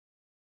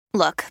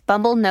Look,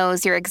 Bumble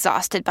knows you're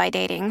exhausted by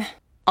dating.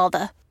 All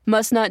the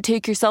must not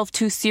take yourself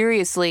too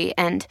seriously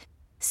and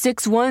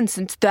 6'1"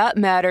 since that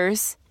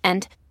matters.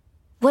 And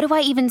what do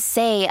I even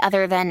say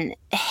other than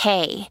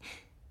hey?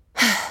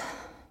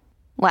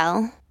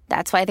 Well,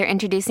 that's why they're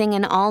introducing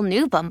an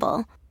all-new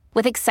Bumble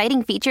with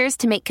exciting features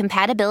to make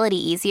compatibility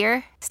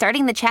easier,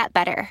 starting the chat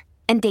better,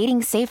 and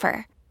dating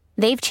safer.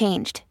 They've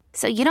changed,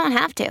 so you don't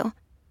have to.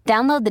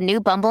 Download the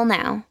new Bumble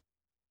now.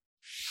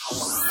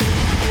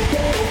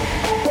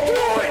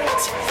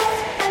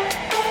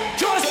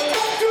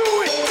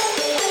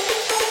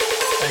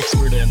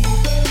 Expert in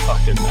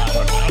fucking, I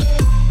don't know.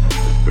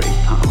 Great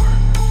power.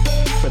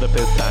 For the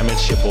fifth time,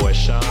 it's your boy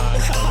Sean.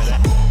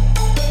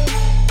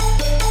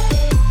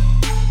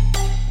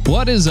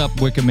 What is up,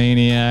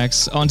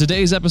 Wikimaniacs? On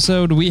today's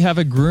episode, we have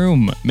a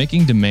groom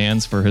making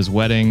demands for his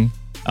wedding,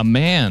 a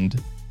man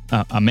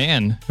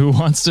who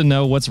wants to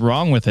know what's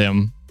wrong with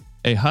him,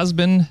 a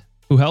husband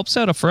who helps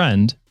out a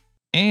friend,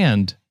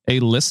 and a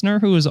listener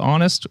who is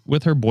honest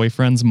with her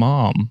boyfriend's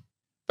mom.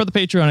 For the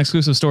Patreon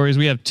exclusive stories,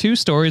 we have two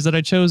stories that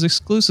I chose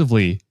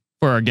exclusively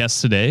for our guests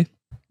today.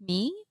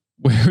 Me?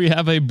 Where we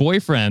have a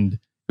boyfriend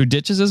who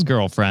ditches his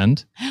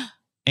girlfriend,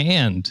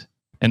 and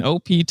an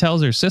OP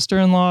tells her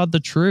sister-in-law the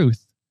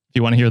truth. If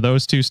you want to hear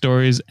those two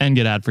stories and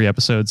get ad-free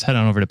episodes, head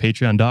on over to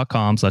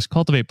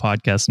patreon.com/Cultivate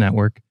Podcast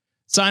Network.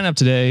 Sign up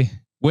today.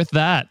 With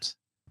that,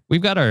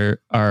 we've got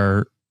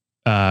our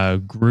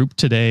group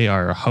today,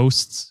 our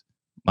hosts,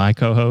 my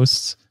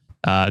co-hosts,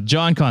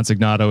 John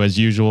Consignato as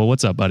usual.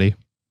 What's up, buddy?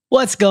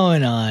 What's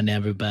going on,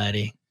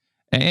 everybody?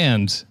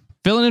 And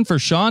filling in for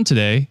Sean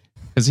today,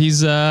 because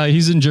he's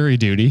in jury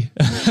duty.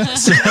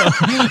 So,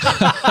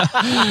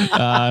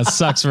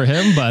 sucks for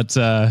him,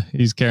 but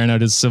he's carrying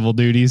out his civil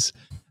duties.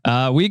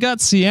 We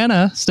got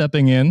Sienna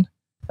stepping in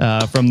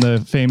from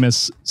the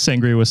famous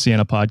Sangria with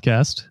Sienna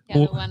podcast. Yeah,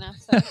 the one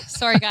episode.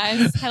 Sorry,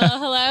 guys.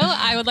 Hello.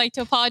 I would like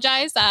to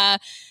apologize.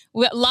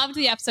 We loved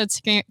the episode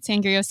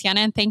Sangria with Sienna,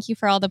 and thank you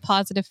for all the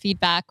positive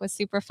feedback. It was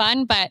super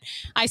fun, but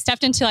I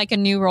stepped into like a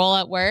new role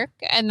at work,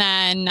 and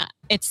then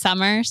it's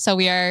summer, so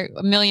we are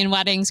a million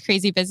weddings,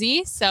 crazy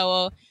busy.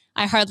 So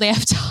I hardly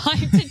have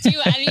time to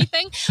do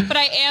anything, but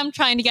I am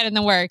trying to get in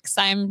the works.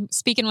 I'm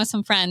speaking with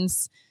some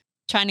friends,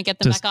 trying to get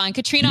them back on.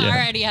 Katrina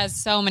already has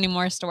so many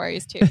more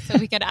stories too, so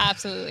we could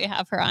absolutely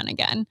have her on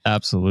again.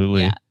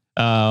 Absolutely. Yeah.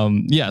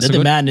 The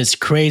demand is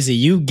crazy.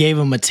 You gave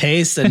him a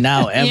taste, and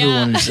now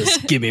everyone is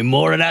just give me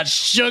more of that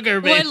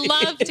sugar, baby. Would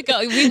love to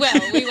go. We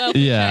will.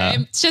 Yeah.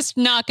 Sure. It's just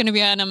not going to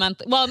be on a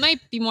monthly. Well, it might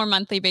be more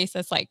monthly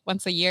basis, like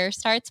once a year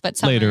starts, but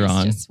summer Later is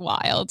on. just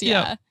wild.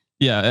 Yeah.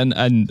 Yeah,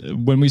 and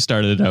when we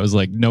started, I was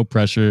like, no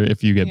pressure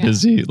if you get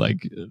busy.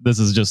 Like, this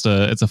is just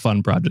it's a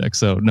fun project,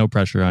 so no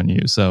pressure on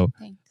you. So,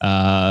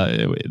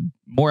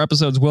 more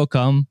episodes will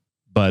come,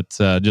 but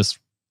just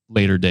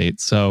later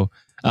dates. So,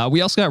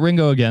 we also got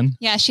Ringo again.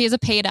 Yeah, she is a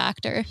paid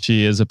actor.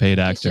 She is a paid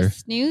actor. She's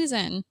just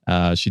snoozing.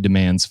 She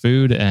demands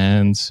food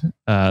and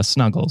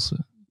snuggles,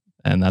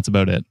 and that's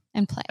about it.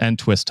 And play. And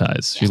twist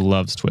ties. She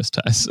loves twist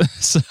ties.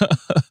 So,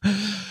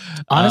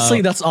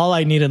 honestly, that's all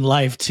I need in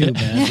life too,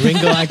 man.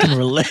 Ringo, I can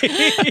relate.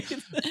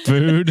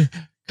 Food,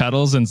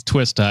 cuddles, and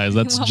twist ties.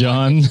 That's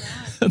John.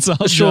 That's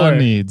all Sure. John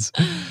needs.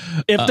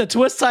 If the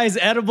twist tie is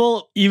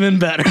edible, even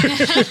better.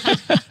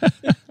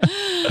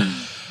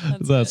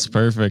 That's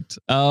perfect.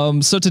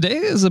 So today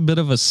is a bit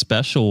of a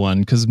special one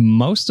because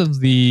most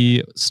of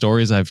the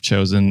stories I've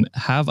chosen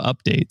have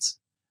updates,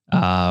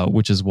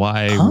 which is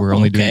why we're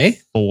only doing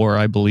 4,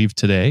 I believe,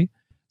 today.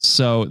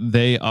 So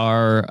they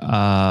are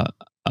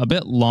a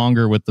bit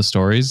longer with the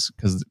stories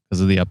because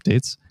of the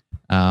updates,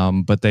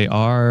 but they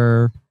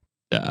are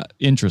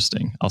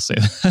interesting. I'll say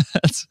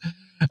that.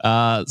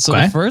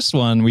 The first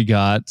one we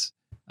got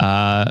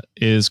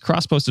is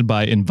cross-posted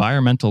by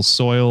Environmental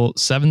Soil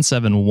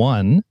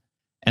 771.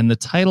 And the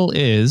title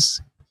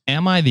is,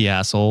 "Am I the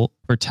asshole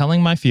for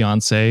telling my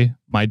fiance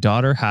my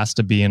daughter has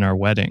to be in our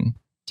wedding?"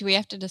 Do we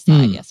have to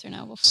decide yes or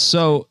no? Before?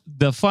 So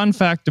the fun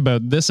fact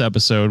about this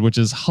episode, which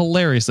is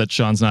hilarious that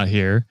Sean's not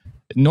here.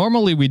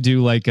 Normally we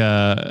do like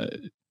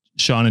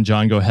Sean and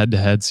John go head to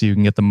head so you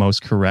can get the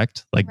most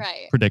correct,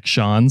 predict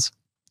Sean's.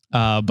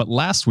 But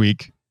last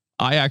week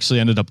I actually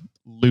ended up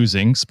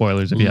losing.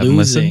 Spoilers if you haven't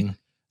listened.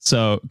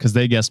 So, because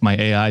they guessed my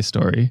AI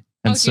story.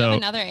 And do you have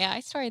another AI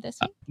story this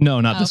week?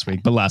 No, not this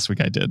week, but last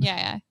week I did.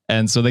 Yeah.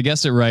 And so they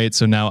guessed it right.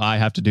 So now I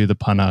have to do the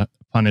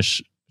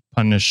punish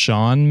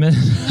Sean. I'm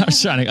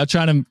trying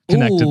to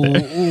connect it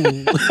there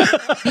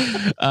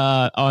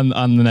on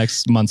the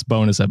next month's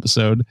bonus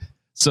episode.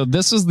 So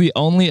this was the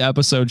only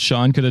episode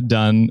Sean could have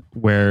done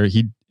where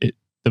the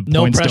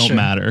points don't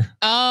matter.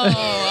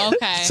 Oh,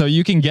 okay. So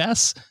you can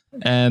guess,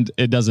 and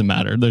it doesn't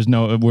matter.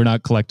 We're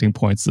not collecting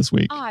points this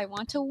week. Oh, I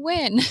want to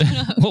win.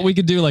 Well, we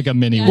could do like a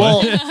mini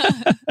one.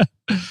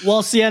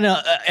 Well,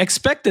 Sienna,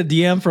 expect a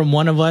DM from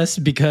one of us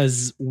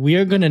because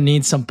we're going to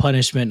need some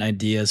punishment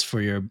ideas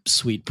for your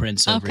sweet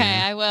prince over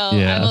here. I will.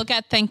 Yeah. I will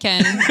get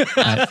thinking.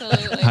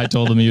 Absolutely. I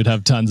told him you'd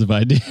have tons of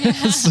ideas.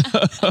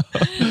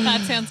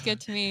 That sounds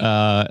good to me.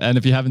 And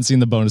if you haven't seen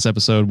the bonus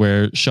episode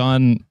where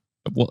Sean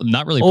Well,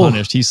 not really Oh.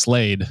 punished. He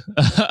slayed.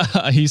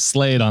 He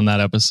slayed on that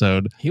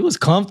episode. He was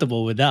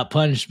comfortable with that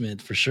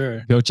punishment for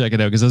sure. Go check it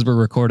out because as we're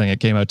recording, it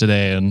came out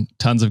today and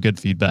tons of good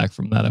feedback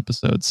from that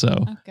episode.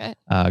 So Oh,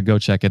 good. go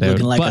check it out.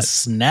 Looking like a But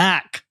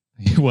snack.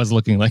 he was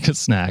looking like a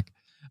snack.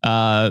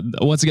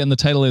 Once again, the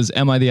title is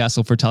Am I the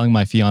Asshole for Telling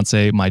My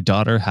Fiance My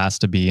Daughter Has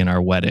to Be in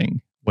Our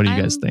Wedding? What do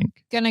you guys I'm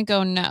think? Gonna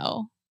go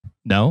no.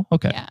 No?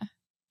 Okay. Yeah.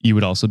 You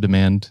would also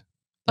demand.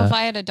 If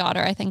I had a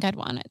daughter, I think I'd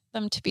want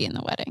them to be in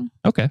the wedding.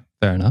 Okay.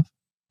 Fair enough.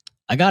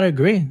 I gotta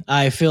agree.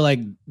 I feel like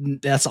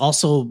that's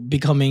also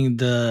becoming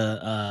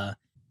the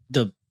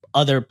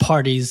other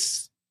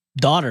party's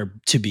daughter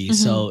to be. Mhm.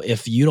 So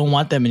if you don't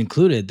want them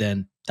included,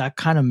 then that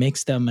kind of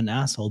makes them an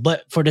asshole.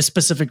 But for this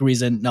specific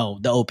reason, no,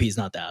 the OP is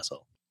not the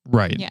asshole.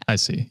 Right. Yeah. I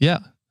see. Yeah.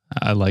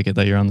 I like it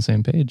that you're on the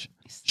same page.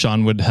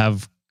 Sean would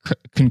have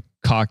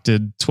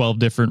concocted 12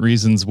 different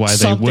reasons why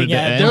Something, they would.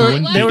 yeah. and There were- I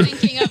wouldn't was they were-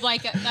 thinking of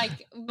like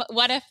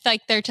what if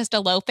like they're just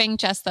eloping,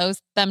 just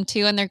them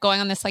two, and they're going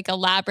on this like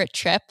elaborate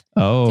trip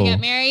to Oh, get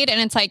married, and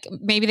it's like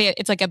maybe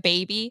it's like a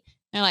baby.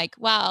 They're like,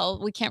 wow,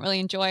 we can't really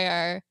enjoy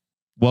our.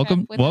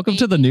 welcome with the welcome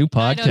to the new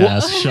I don't know.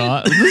 podcast,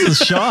 Sean. This is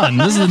Sean.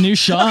 This is the new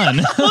Sean.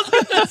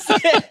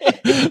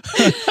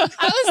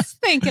 I was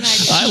thinking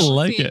I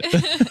like it.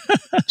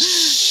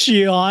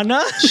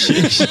 Shiana?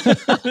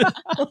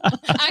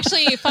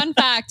 Actually, fun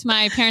fact: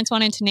 my parents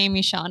wanted to name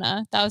me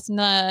Shauna. That was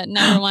the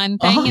number one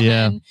thing. Oh, and yeah.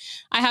 then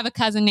I have a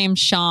cousin named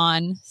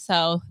Sean,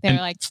 so they were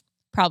And- like,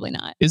 probably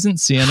not. Isn't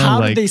Sienna How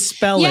like did they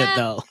spell it Yeah.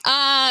 though?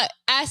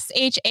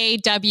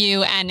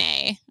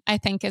 SHAWNA, I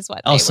think is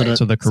what Oh, they so were.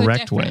 so the so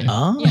correct way? different.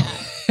 Oh. Yeah.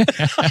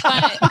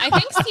 But I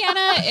think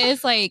Sienna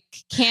is like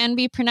can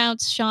be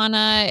pronounced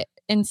Shauna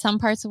in some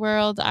parts of the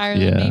world.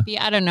 Ireland, Yeah. maybe.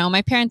 I don't know.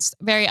 My parents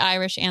very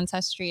Irish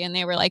ancestry, and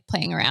they were like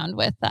playing around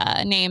with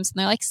names, and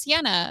they're like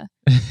Sienna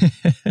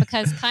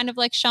because kind of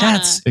like Shauna.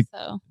 That's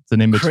so It's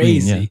an in between.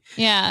 Crazy.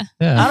 yeah,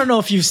 I Yeah. don't know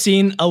if you've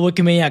seen a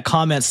Wikimaniac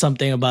comment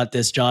something about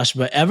this, Josh,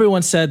 but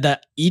everyone said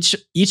that each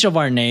of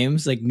our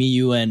names, like me,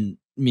 you, and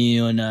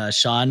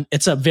Sean,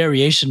 it's a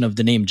variation of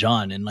the name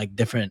John in like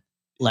different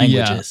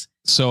languages.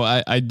 So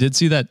I did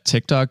see that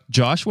TikTok.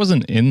 Josh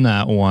wasn't in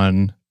that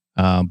one,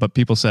 but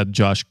people said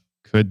Josh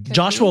could.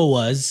 Joshua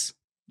was.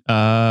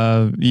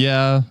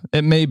 Yeah,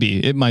 it may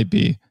be. It might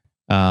be.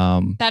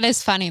 that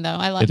is funny though.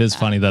 I like It is that.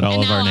 funny that all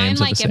And of our now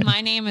names I'm are like, the same. if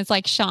my name is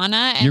like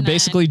Shauna, and You're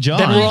basically John.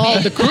 Then we're all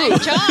the crew. I'm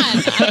John.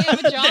 I am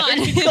a John.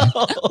 There you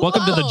go.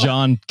 Welcome to the Whoa.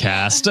 John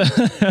cast.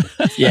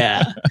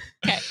 Yeah.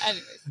 Okay.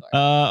 Anyways, sorry.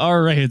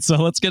 All right, so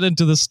let's get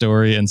into the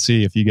story and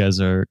see if you guys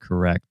are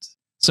correct.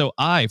 So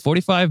I,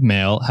 45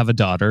 male, have a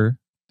daughter,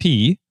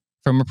 P,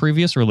 from a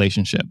previous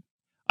relationship.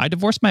 I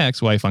divorced my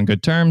ex-wife on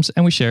good terms,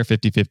 and we share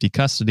 50-50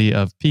 custody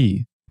of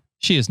P.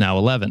 She is now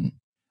 11.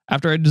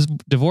 After I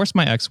divorced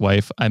my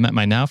ex-wife, I met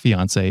my now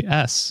fiance,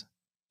 S.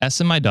 S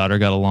and my daughter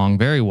got along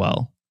very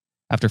well.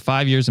 After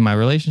 5 years in my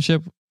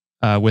relationship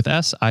with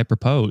S, I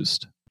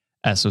proposed.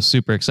 S was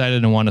super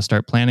excited and wanted to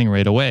start planning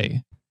right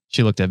away.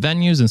 She looked at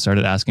venues and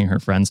started asking her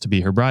friends to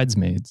be her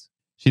bridesmaids.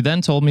 She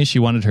then told me she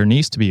wanted her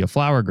niece to be a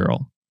flower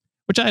girl,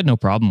 which I had no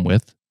problem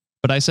with,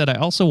 but I said I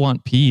also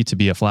want P to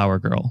be a flower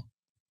girl.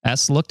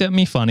 S looked at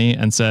me funny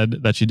and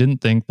said that she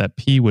didn't think that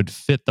P would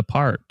fit the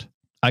part.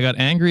 I got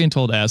angry and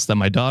told S that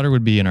my daughter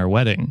would be in our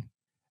wedding.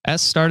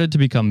 S started to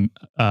become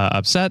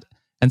upset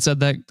and said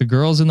that the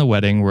girls in the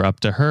wedding were up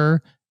to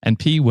her and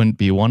P wouldn't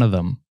be one of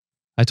them.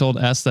 I told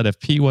S that if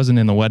P wasn't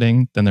in the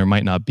wedding, then there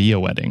might not be a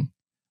wedding.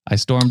 I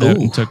stormed out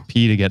and Ooh. took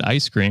P to get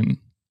ice cream.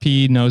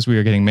 P knows we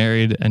are getting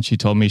married, and she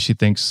told me she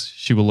thinks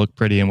she will look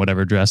pretty in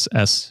whatever dress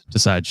S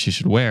decides she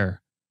should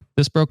wear.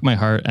 This broke my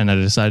heart, and I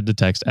decided to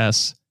text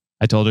S.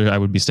 I told her I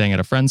would be staying at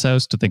a friend's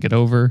house to think it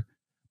over.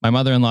 My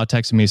mother-in-law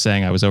texted me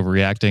saying I was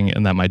overreacting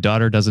and that my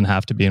daughter doesn't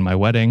have to be in my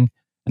wedding,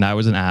 and I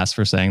was an ass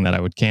for saying that I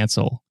would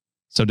cancel.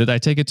 So did I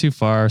take it too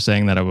far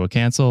saying that I will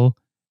cancel?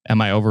 Am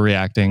I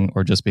overreacting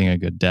or just being a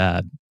good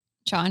dad?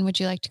 John, would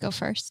you like to go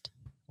first?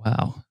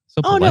 Wow. So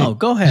Oh polite. no,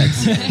 go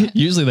ahead.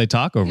 Usually they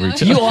talk over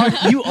each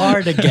other. You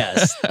are the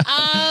guest.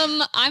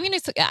 I'm gonna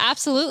say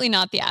absolutely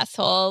not the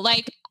asshole.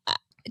 Like,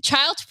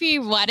 child-free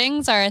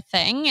weddings are a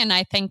thing, and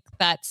I think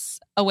that's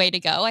a way to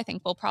go. I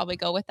think we'll probably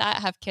go with that.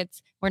 Have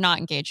kids. We're not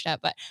engaged yet,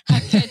 but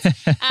have kids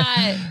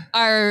at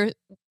our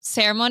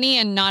ceremony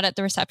and not at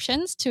the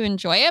receptions to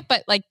enjoy it.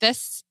 But like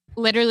this,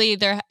 literally,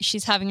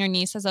 she's having her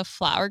niece as a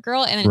flower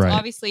girl, and it's Right.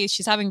 obviously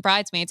she's having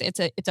bridesmaids.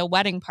 It's a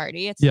wedding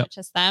party. It's Yep. not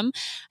just them.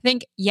 I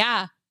think,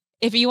 yeah,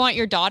 if you want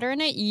your daughter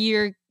in it,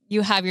 you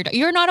have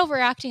you're not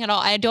overreacting at all.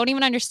 I don't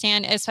even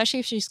understand,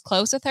 especially if she's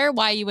close with her,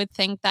 why you would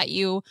think that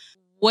you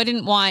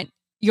wouldn't want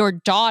your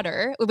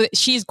daughter.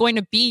 She's going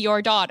to be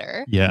your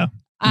daughter Yeah.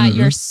 at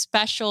your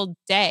special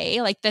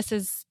day. Like, this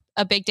is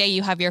a big day.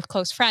 You have your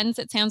close friends,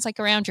 it sounds like,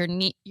 around your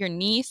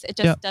niece. It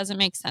just Yeah. doesn't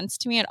make sense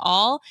to me at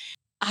all.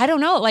 I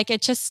don't know. Like,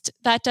 it just,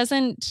 that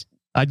doesn't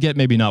I'd get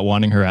maybe not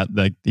wanting her at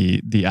like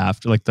the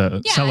after, like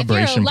the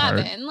celebration if you're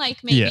 11, part.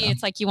 like maybe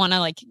it's like you want to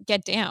like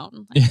get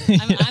down.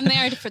 Like, I'm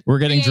there for we're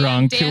getting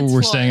drunk.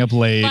 We're staying up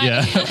late. But,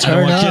 I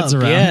don't want kids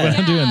around. But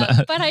I'm doing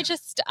that. But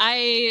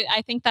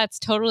I think that's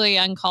totally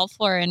uncalled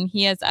for, and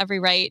he has every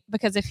right,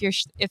 because if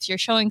you're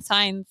showing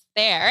signs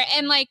there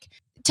and like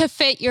to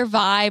fit your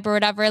vibe or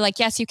whatever, like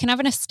yes, you can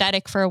have an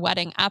aesthetic for a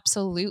wedding,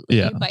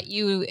 absolutely. But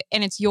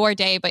and it's your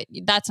day, but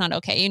that's not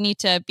okay. You need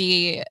to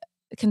be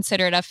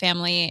considerate of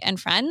family and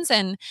friends.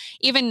 And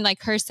even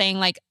like her saying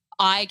like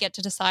I get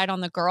to decide on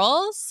the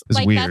girls, it's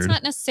like weird. That's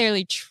not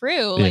necessarily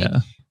true. Like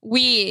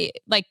we,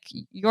 like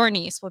your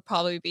niece would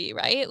probably be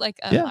right, like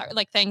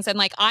like things, and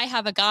like I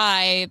have a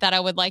guy that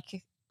I would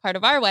like part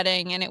of our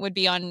wedding, and it would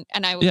be on,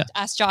 and I would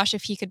ask Josh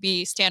if he could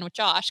stand with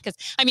Josh, because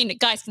I mean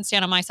guys can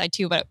stand on my side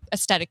too, but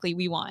aesthetically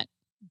we want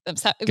them.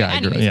 So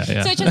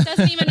it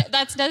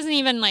just doesn't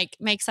even like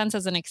make sense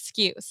as an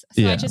excuse.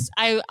 So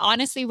I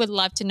honestly would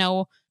love to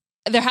know.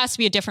 There has to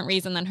be a different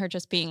reason than her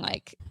just being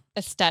like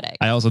aesthetic.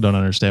 I also don't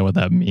understand what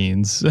that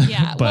means.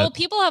 Yeah. Well,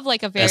 people have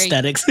like a very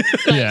aesthetics.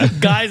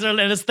 Like, guys are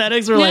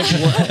aesthetics. We're like,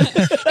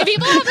 what?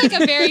 People have like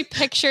a very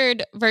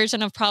pictured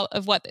version of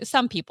what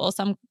some people,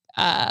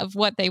 of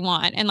what they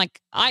want. And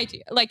like I do,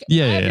 like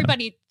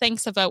everybody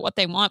thinks about what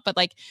they want, but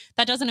like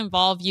that doesn't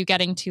involve you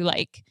getting to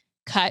like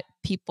cut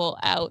people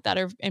out that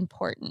are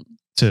important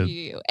to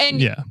you.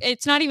 And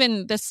it's not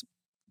even, this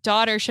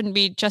daughter shouldn't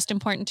be just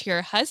important to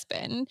your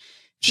husband.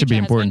 Should be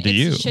important to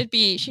you.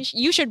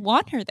 You should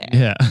want her there.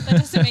 Yeah. That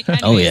doesn't make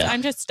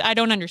anyways, I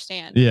don't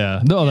understand.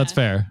 Yeah. No, that's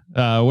fair.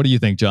 What do you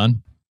think,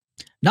 John?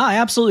 No, I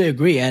absolutely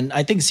agree. And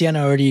I think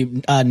Sienna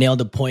already nailed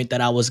the point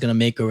that I was going to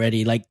make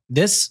already. Like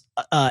this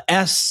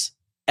S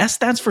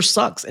stands for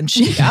sucks. And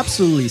she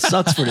absolutely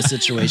sucks for the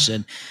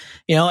situation,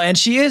 and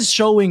she is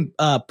showing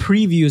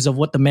previews of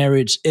what the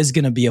marriage is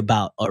going to be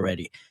about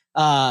already.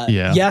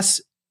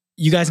 Yes.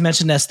 You guys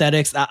mentioned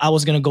aesthetics. I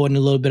was going to go in a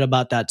little bit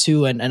about that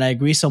too. And I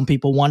agree. Some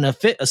people want to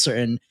fit a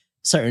certain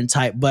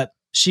type, but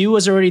she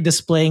was already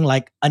displaying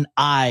like an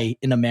I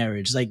in a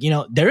marriage. Like,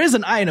 there is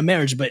an I in a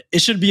marriage, but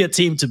it should be a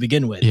team to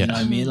begin with. You know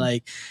what I mean?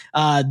 Like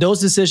those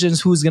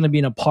decisions, who's going to be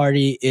in a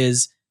party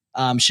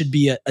should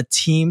be a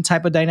team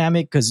type of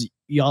dynamic, because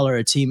y'all are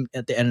a team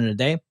at the end of the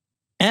day.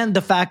 And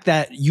the fact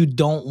that you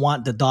don't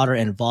want the daughter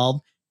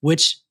involved,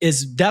 which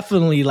is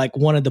definitely like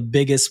one of the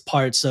biggest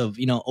parts of,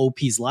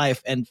 OP's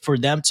life. And for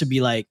them to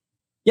be like,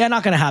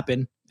 not going to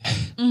happen.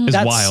 It's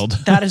wild.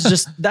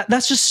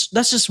 That's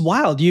just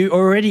wild. You're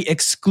already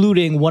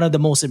excluding one of the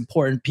most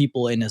important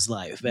people in his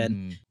life.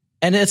 And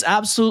it's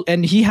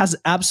and he has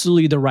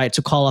absolutely the right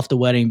to call off the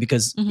wedding,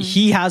 because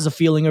he has a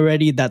feeling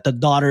already that the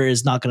daughter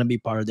is not going to be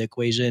part of the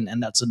equation.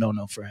 And that's a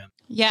no-no for him.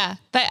 Yeah,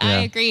 but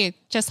I agree.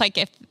 Just like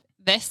if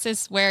this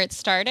is where it's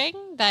starting,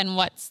 then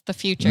what's the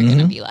future going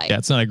to be like? Yeah,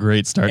 it's not a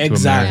great start to a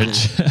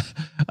marriage.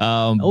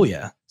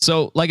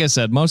 So like I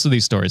said, most of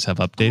these stories have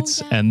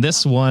updates, and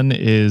this one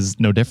is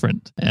no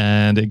different.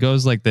 And it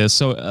goes like this.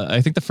 So I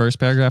think the first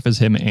paragraph is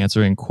him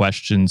answering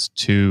questions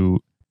to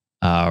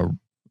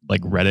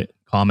like Reddit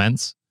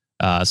comments.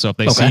 So if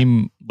they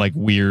seem like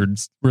weird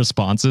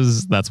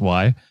responses, that's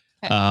why.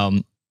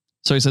 Okay.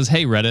 So he says,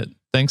 "Hey Reddit,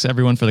 thanks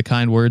everyone for the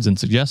kind words and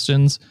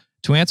suggestions.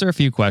 To answer a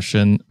few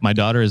questions, my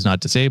daughter is not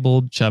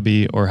disabled,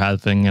 chubby, or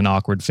having an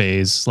awkward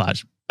phase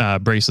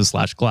 / braces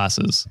 /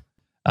 glasses.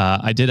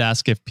 I did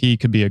ask if P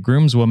could be a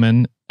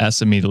groomswoman.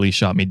 S immediately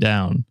shot me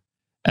down.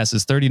 S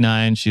is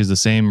 39. She is the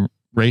same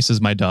race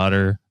as my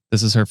daughter.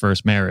 This is her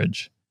first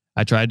marriage.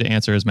 I tried to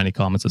answer as many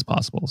comments as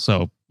possible."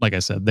 So like I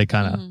said, the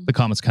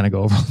comments kind of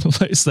go over the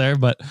place there.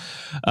 But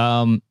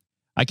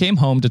I came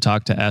home to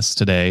talk to S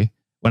today.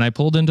 When I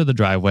pulled into the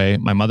driveway,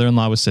 my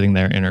mother-in-law was sitting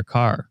there in her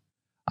car.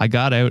 I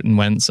got out and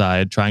went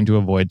inside, trying to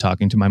avoid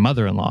talking to my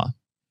mother-in-law.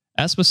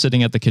 S was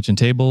sitting at the kitchen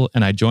table,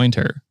 and I joined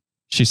her.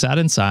 She sat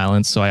in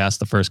silence, so I asked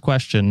the first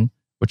question,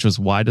 which was,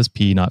 why does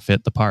P not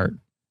fit the part?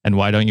 And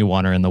why don't you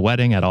want her in the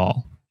wedding at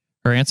all?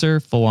 Her answer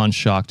full-on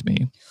shocked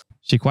me.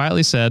 She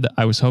quietly said,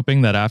 I was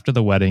hoping that after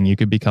the wedding, you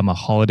could become a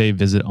holiday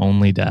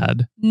visit-only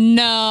dad.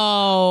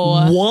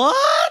 No.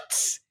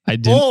 What? I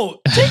didn't. Oh,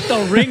 take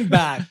the ring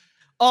back.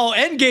 Oh,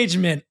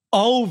 engagement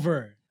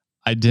over.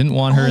 I didn't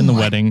want her in the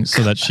wedding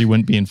so that she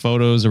wouldn't be in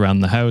photos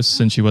around the house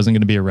since she wasn't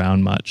going to be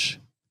around much.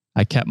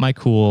 I kept my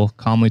cool,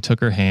 calmly took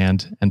her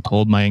hand, and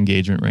pulled my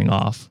engagement ring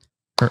off.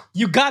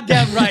 You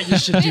goddamn right you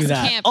should do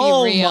that. Can't be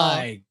real.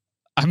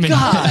 My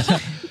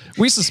God.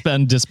 We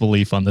suspend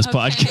disbelief on this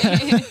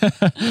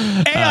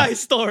podcast. AI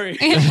story.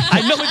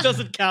 I know it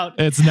doesn't count.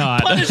 It's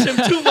not. Punish him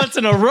 2 months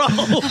in a row.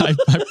 I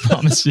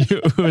promise you,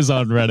 it was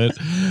on Reddit.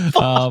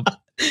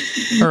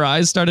 Her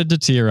eyes started to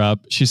tear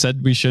up. She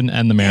said we shouldn't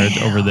end the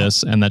marriage over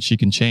this and that she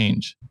can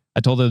change. I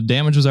told her the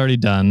damage was already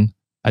done.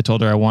 I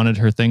told her I wanted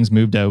her things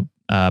moved out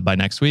by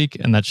next week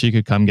and that she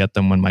could come get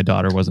them when my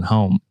daughter wasn't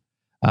home.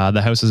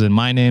 The house is in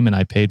my name and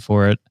I paid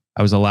for it.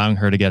 I was allowing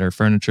her to get her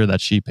furniture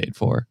that she paid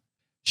for.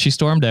 She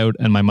stormed out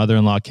and my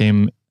mother-in-law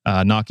came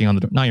knocking on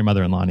the door. Not your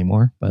mother-in-law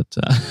anymore, but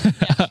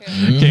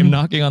came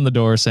knocking on the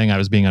door saying I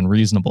was being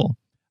unreasonable.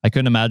 I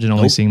couldn't imagine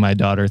only seeing my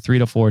daughter 3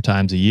 to 4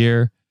 times a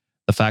year.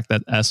 The fact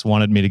that S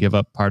wanted me to give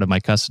up part of my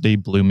custody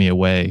blew me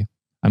away.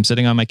 I'm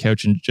sitting on my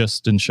couch and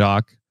just in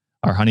shock.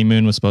 Our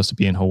honeymoon was supposed to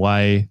be in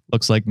Hawaii.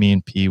 Looks like me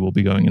and P will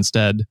be going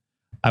instead.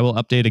 I will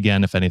update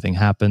again if anything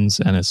happens.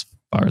 And as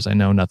far as I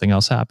know, nothing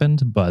else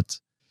happened. But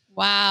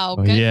wow,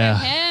 good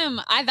for him.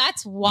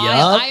 That's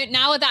wild.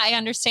 Now that I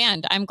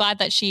understand, I'm glad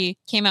that she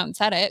came out and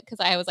said it, because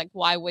I was like,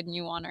 why wouldn't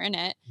you want her in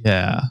it?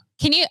 Yeah.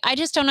 I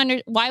just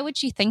don't why would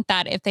she think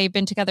that if they've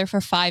been together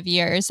for 5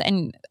 years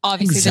and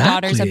obviously the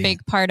daughter's a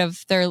big part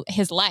of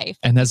his life.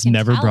 And has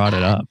never brought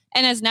it up.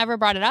 And has never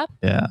brought it up?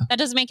 Yeah. That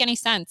doesn't make any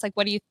sense. Like,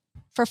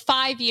 for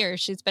 5 years,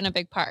 she's been a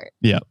big part.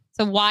 Yeah.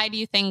 So why do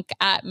you think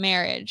at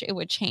marriage it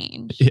would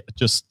change? Yeah,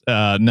 just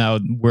now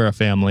we're a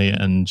family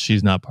and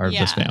she's not part of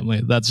this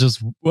family. That's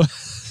just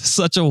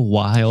such a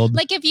wild...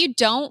 Like, if you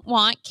don't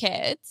want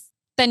kids,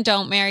 then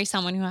don't marry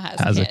someone who has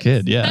kids. A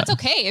kid, yeah. That's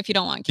okay if you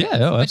don't want kids.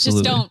 Yeah, absolutely. But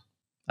just don't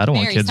I don't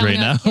want kids right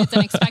now. Kids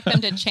and expect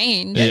them to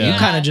change. You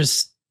kind of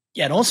just...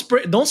 Yeah,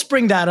 don't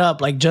spring that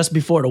up like just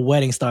before the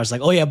wedding starts.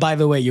 Like, oh yeah, by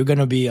the way, you're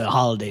gonna be a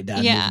holiday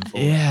dad.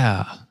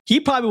 Yeah. He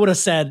probably would have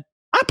said,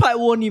 I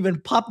probably wouldn't even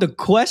pop the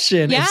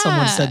question if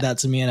someone said that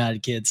to me and I had a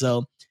kid.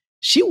 So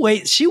she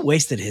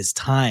wasted his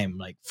time,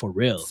 like, for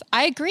real.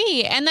 I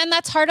agree. And then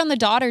that's hard on the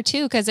daughter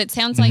too, because it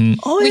sounds like he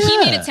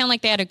made it sound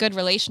like they had a good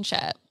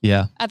relationship.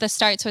 Yeah. At the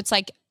start. So it's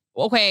like,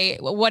 okay,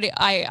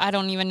 I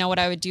don't even know what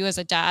I would do as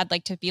a dad,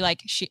 like to be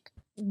like,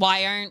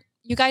 why aren't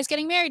you guys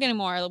getting married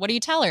anymore? What do you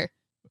tell her?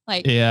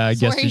 Like, I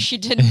guess she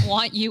didn't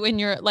want you in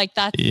your, like,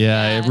 that.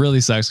 Yeah, it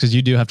really sucks because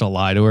you do have to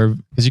lie to her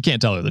because you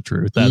can't tell her the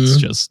truth. That's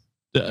just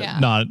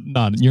not,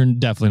 you're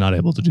definitely not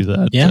able to do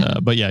that. Yeah.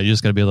 But yeah, you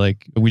just got to be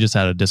like, we just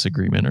had a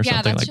disagreement or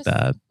something like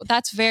that.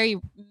 That's very,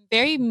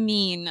 very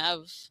mean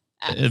of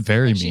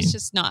very mean. She's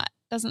just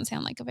doesn't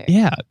sound like a very...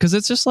 Yeah, because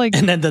it's just like...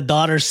 And then the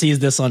daughter sees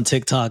this on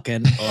TikTok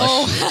and...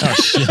 Oh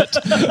shit.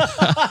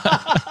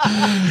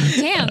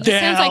 Damn,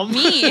 sounds like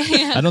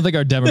me. I don't think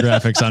our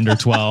demographic's under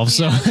 12,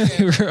 so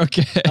we're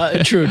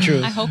okay.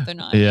 True. I hope they're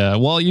not. Yeah,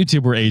 well,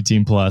 YouTube, we're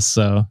 18 plus,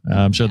 so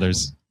I'm sure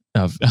there's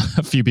a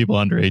few people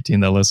under 18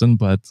 that listen,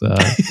 but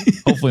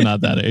hopefully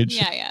not that age.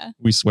 Yeah.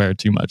 We swear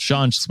too much.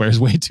 Sean swears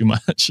way too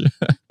much.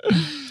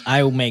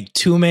 I will make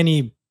too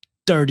many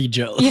dirty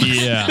jokes.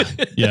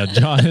 Yeah.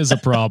 John is a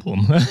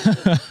problem.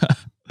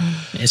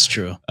 It's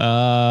true.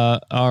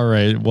 All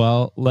right.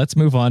 Well, let's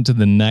move on to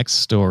the next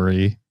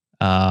story.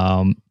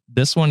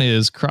 This one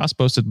is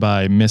cross-posted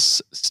by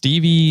Miss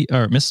Steve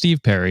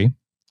Perry.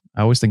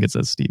 I always think it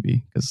says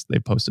Stevie because they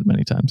posted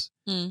many times.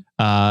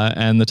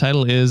 And the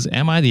title is,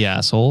 Am I the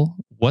Asshole?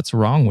 What's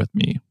Wrong with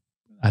Me?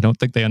 I don't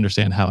think they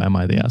understand how Am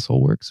I the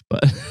Asshole works,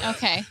 but...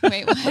 Okay,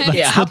 wait, what?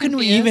 Yeah, how can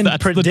we even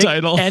predict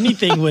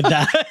anything with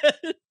that?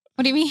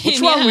 What do you mean? What's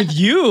wrong with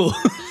you?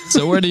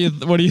 So what do you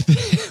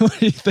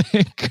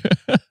think?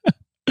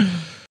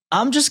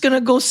 I'm just gonna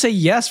go say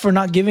yes for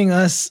not giving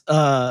us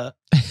a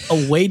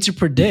way to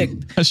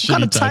predict. What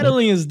kind of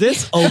titling is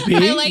this, OP?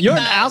 You're an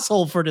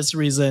asshole for this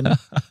reason.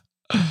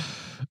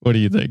 What do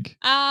you think?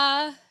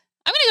 I'm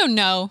gonna go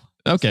no.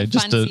 Okay,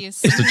 just to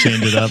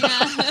change it up.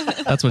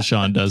 Yeah. That's what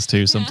Sean does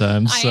too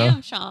sometimes. I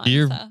am Sean.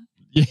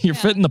 You're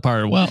fitting the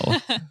part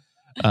well.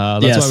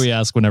 That's why we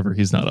ask whenever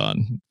he's not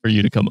on, for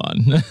you to come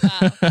on.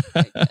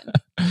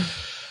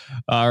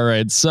 All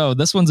right. So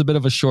this one's a bit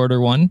of a shorter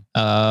one.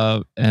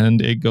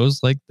 And it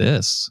goes like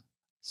this.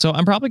 So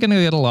I'm probably going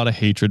to get a lot of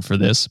hatred for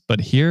this, but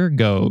here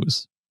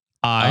goes.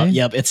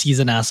 He's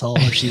an asshole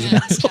or she's an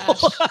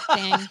asshole.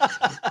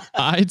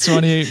 I,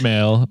 28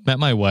 male, met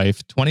my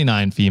wife,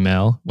 29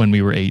 female, when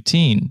we were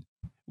 18.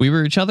 We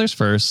were each other's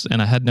first,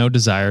 and I had no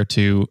desire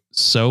to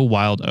sow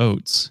wild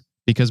oats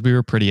because we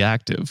were pretty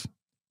active.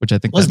 Which I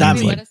think what that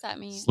means, what does that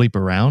mean? Sleep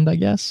around, I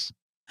guess.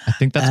 I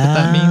think that's what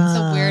that means. It's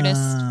the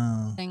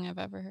weirdest thing I've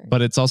ever heard.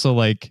 But it's also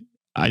like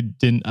I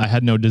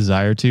had no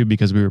desire to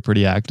because we were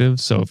pretty active.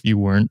 So if you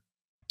weren't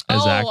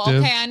as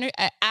active.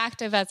 Okay,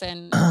 active as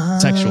in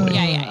sexually.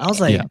 Yeah. I was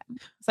like,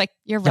 it's like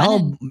you're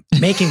running. Y'all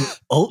making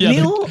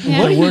oatmeal? What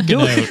are you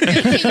doing?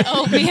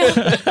 Oatmeal.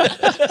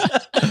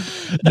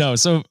 No,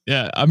 so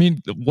I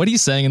mean, what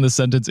he's saying in the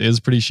sentence is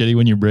pretty shitty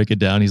when you break it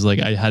down. He's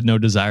like, I had no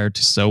desire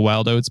to sow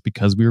wild oats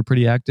because we were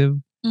pretty active.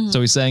 Mm-hmm.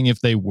 So he's saying if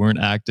they weren't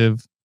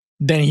active,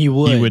 then he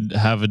would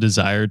have a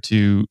desire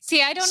to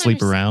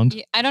sleep around.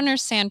 I don't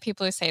understand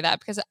people who say that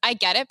because I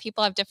get it.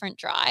 People have different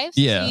drives.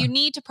 Yeah. So you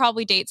need to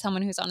probably date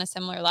someone who's on a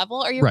similar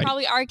level or you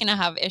probably are going to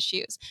have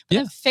issues. But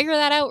then figure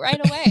that out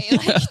right away.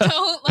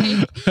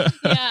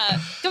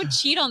 Don't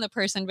cheat on the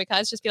person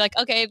because just be like,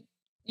 okay,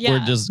 we're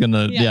just going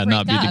to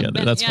not be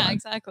together. That's fine.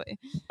 Exactly.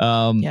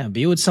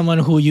 Be with someone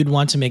who you'd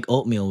want to make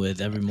oatmeal with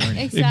every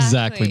morning.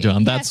 Exactly,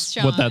 John. That's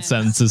what that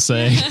sentence is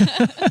saying.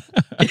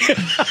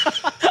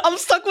 I'm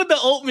stuck with the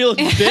oatmeal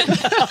bit.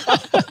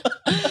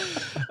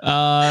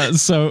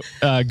 So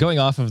going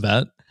off of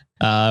that,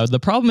 the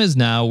problem is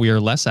now we are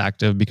less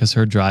active because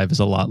her drive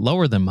is a lot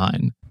lower than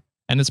mine.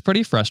 And it's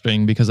pretty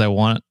frustrating because I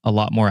want a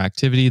lot more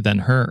activity than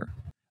her.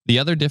 The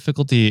other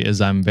difficulty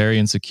is I'm very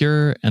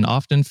insecure and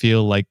often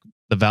feel like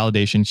the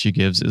validation she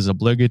gives is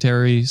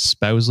obligatory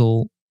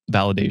spousal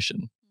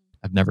validation.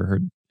 I've never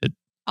heard it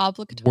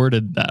Obligatory.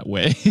 worded that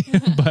way,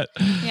 but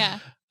Yeah.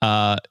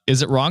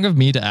 Is it wrong of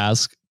me to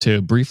ask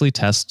to briefly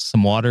test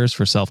some waters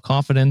for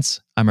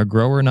self-confidence? I'm a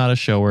grower, not a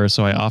shower,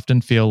 so I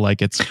often feel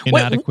like it's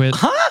inadequate.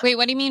 Wait,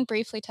 what do you mean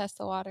briefly test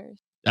the waters?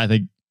 I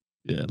think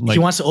he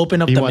wants to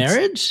open up the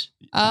marriage?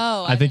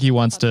 Oh, I think he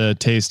wants to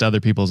taste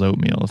other people's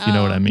oatmeal, if you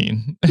know what I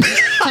mean.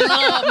 Some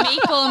little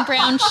maple and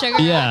brown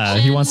sugar. Yeah,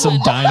 he wants some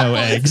dino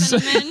eggs.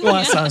 He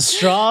wants some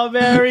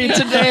strawberry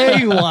today.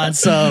 He wants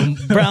some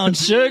brown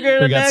sugar.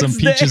 We got some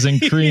peaches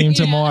and cream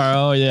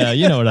tomorrow. Yeah,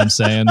 you know what I'm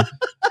saying.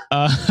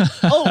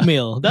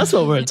 Oatmeal. That's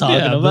what we're talking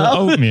yeah, about.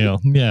 Oatmeal.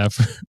 Yeah.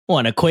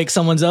 Want to quake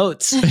someone's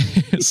oats.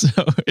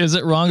 So is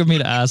it wrong of me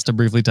to ask to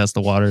briefly test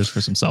the waters for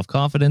some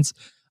self-confidence?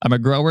 I'm a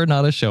grower,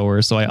 not a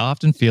shower, so I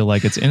often feel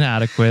like it's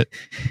inadequate,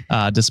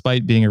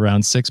 despite being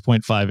around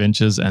 6.5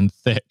 inches and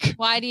thick.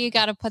 Why do you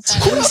got to put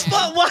that in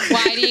there?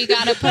 Why do you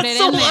got to put it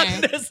in there?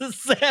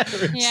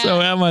 Unnecessary. Yeah.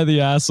 So am I the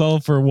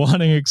asshole for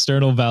wanting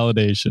external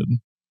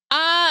validation?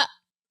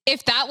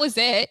 If that was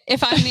it,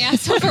 if I'm the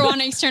asshole for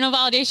wanting external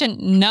validation,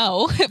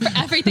 no. For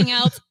everything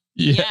else,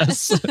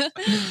 yes.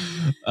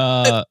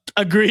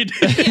 Agreed.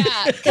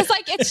 Yeah, because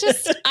like it's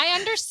just I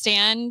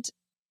understand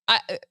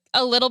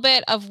a little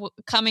bit of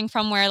coming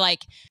from where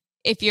like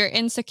if you're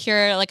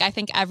insecure, like I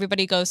think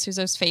everybody goes through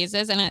those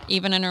phases, and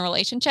even in a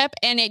relationship,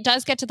 and it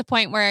does get to the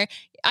point where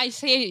I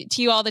say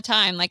to you all the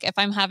time, like if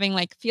I'm having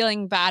like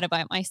feeling bad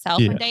about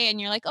myself one day,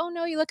 and you're like, "Oh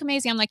no, you look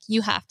amazing," I'm like,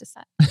 "You have to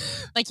set,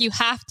 like you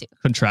have to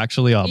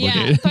Contractually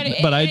obligated."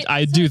 Yeah, but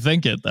I do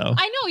think it though.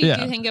 I know you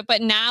do think it,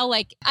 but now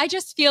like I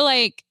just feel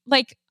like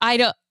I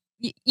don't.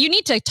 You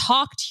need to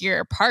talk to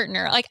your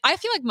partner. Like I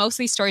feel like most of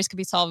these stories could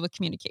be solved with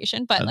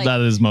communication, but like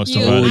that is most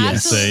of you what absolutely you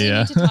say.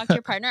 Yeah, need to talk to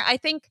your partner. I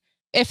think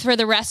if for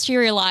the rest of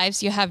your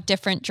lives you have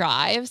different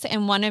drives,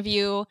 and one of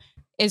you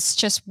is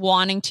just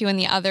wanting to and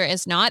the other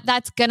is not,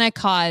 that's gonna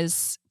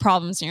cause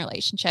problems in your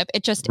relationship.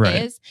 It just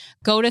is.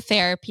 Go to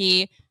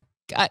therapy.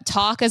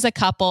 Talk as a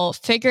couple,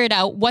 figure it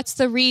out. What's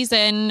the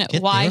reason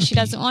why she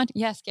doesn't want?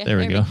 Yes, there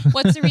we go.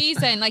 What's the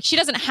reason? Like she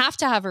doesn't have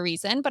to have a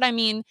reason, but I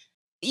mean,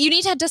 you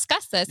need to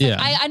discuss this. Like,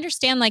 I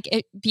understand like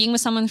being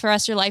with someone for the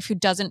rest of your life who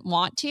doesn't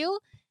want to,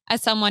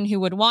 as someone who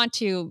would want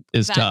to,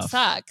 is that tough.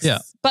 Sucks. Yeah.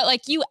 But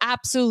like you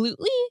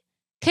absolutely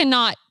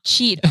cannot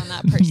cheat on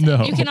that person.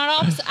 No. You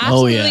cannot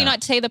absolutely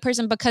not say the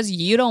person because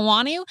you don't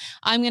want to,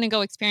 I'm going to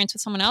go experience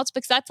with someone else,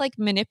 because that's like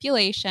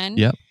manipulation.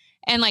 Yep.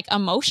 And like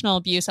emotional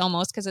abuse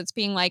almost, because it's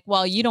being like,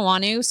 well, you don't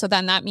want to, so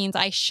then that means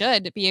I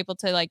should be able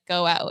to like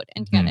go out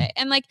and get it.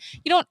 And like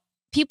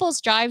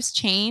people's drives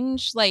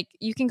change. Like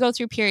you can go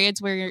through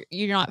periods where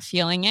you're not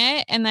feeling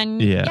it, and then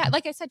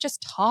like I said,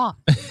 just talk.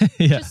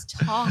 Just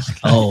talk.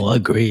 Oh,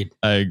 agreed.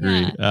 I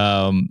agree.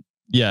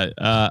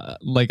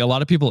 Like a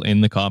lot of people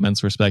in the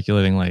comments were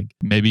speculating like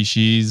maybe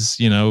she's,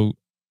 and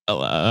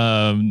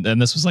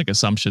this was like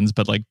assumptions,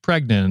 but like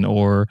pregnant,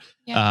 or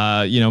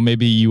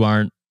maybe you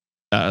aren't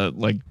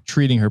like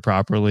treating her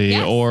properly,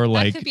 or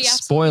like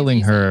spoiling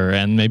her,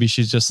 and maybe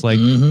she's just like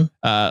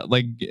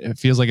like it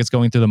feels like it's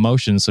going through the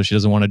motions, so she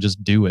doesn't want to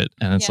just do it,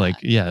 and it's like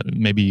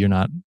maybe you're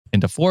not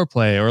into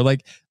foreplay, or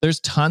like there's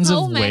tons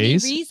of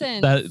ways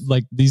that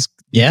like these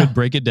you could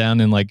break it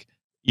down in like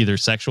either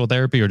sexual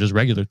therapy or just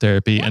regular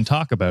therapy and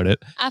talk about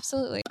it.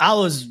 Absolutely.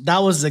 That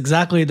was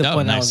exactly the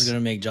point I was going to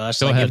make, Josh.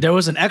 Go ahead. If there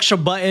was an extra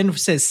button that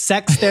says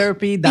sex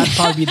therapy, that'd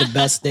probably be the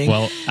best thing.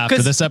 Well,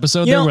 after this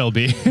episode, there will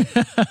be.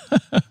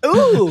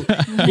 Ooh,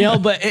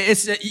 but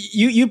it's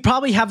you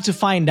probably have to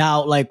find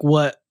out like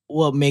what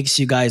makes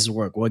you guys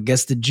work, what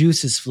gets the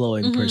juices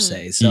flowing per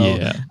se.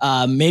 So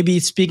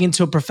maybe speaking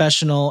to a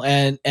professional,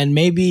 and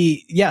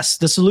maybe yes,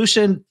 the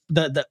solution,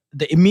 the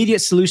immediate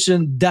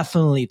solution,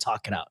 definitely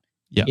talk it out.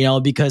 Yeah.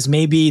 Because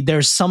maybe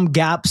there's some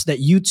gaps that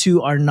you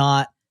two are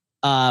not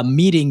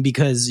meeting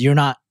because you're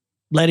not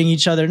letting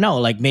each other know.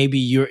 Like maybe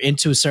you're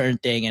into a certain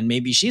thing and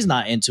maybe she's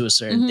not into a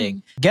certain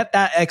thing. Get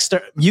that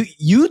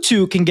you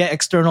two can get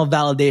external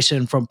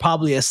validation from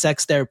probably a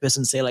sex therapist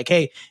and say like,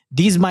 hey,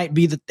 these might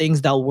be the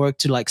things that'll work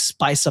to like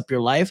spice up your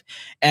life.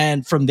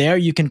 And from there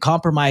you can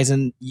compromise.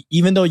 And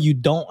even though you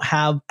don't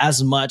have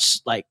as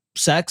much like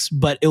sex,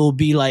 but it will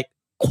be like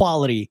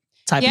quality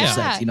type of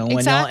sex,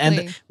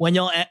 when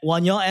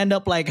y'all end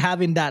up like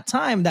having that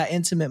time, that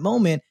intimate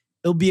moment,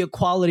 it'll be a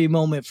quality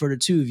moment for the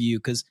two of you.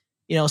 Cause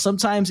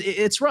sometimes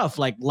it's rough.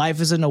 Like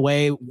life is in a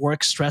way, work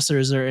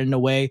stressors are in a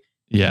way,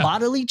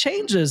 bodily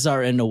changes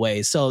are in a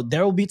way. So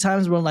there will be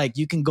times where like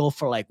you can go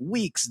for like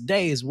weeks,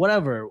 days,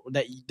 whatever,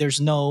 that there's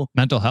no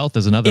mental health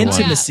is another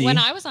intimacy. When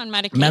I was on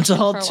medication mental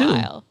health for a too.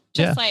 while,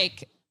 just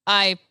like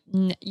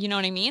you know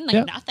what I mean?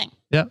 Like nothing.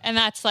 Yeah. And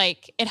that's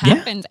like, it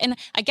happens. And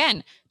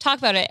again, talk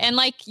about it. And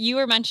like you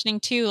were mentioning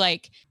too,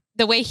 like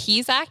the way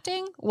he's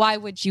acting, why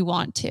would you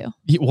want to?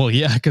 Well,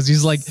 yeah, because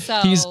he's like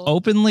he's So-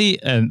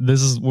 openly, and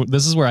this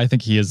is where I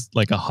think he is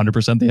like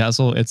 100% the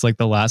asshole. It's like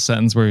the last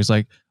sentence where he's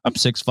like, "I'm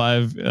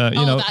 6'5",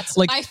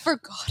 like I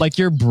forgot. like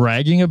you're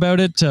bragging about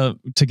it to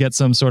get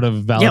some sort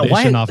of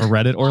validation off of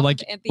Reddit, or Off like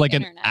the an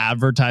internet.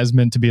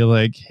 advertisement to be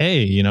like,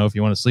 hey, if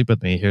you want to sleep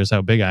with me, here's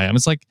how big I am.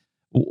 It's like,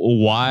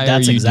 why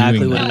That's are you exactly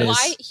doing what that? it is.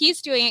 Why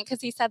he's doing it? Because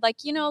he said, like,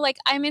 like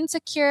I'm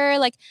insecure,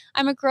 like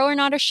I'm a grower,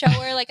 not a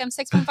shower, like I'm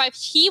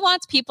 6'5". He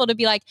wants people to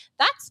be like,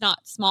 that's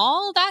not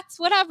small, that's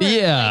whatever. Like, he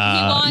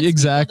Yeah, wants people to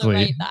exactly.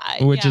 write that.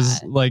 Which Yeah.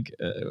 is like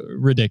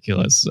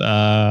ridiculous. Keep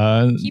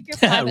your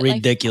private life-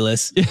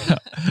 Ridiculous. Yeah.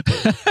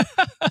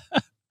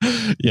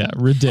 Yeah,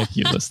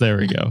 ridiculous. There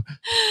we go.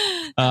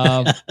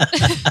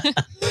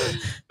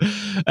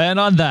 And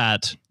on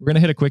that, we're going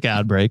to hit a quick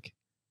ad break,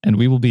 and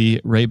we will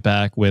be right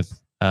back with...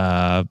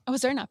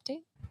 Was there an update?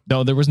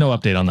 No, there was no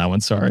update on that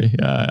one. Sorry.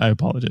 I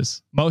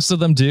apologize. Most of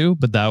them do,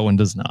 but that one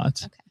does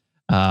not.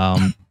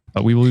 Okay.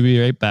 But we will be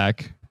right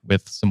back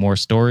with some more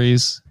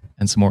stories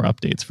and some more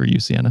updates for you,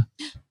 Sienna.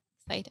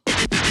 Excited.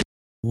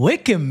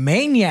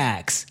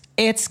 Wikimaniacs,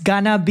 it's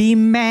gonna be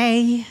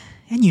May.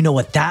 And you know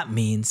what that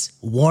means.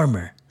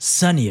 Warmer,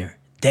 sunnier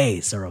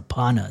days are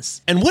upon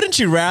us. And wouldn't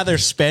you rather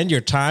spend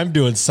your time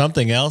doing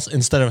something else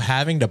instead of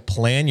having to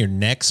plan your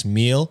next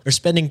meal or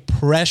spending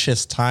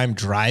precious time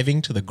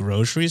driving to the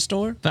grocery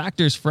store?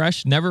 Factor's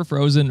fresh, never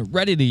frozen,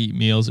 ready-to-eat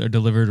meals are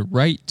delivered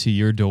right to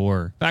your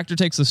door. Factor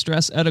takes the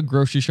stress out of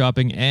grocery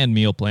shopping and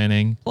meal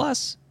planning.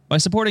 Plus, by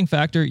supporting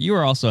Factor, you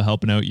are also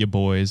helping out your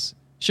boys.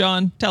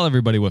 Sean, tell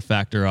everybody what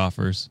Factor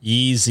offers.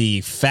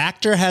 Easy.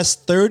 Factor has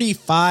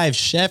 35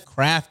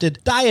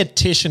 chef-crafted,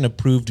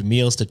 dietitian-approved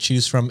meals to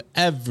choose from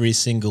every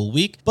single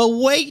week. But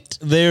wait,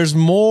 there's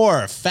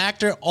more.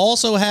 Factor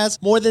also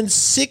has more than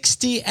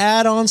 60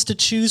 add-ons to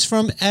choose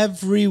from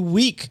every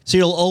week, so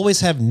you'll always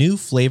have new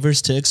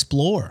flavors to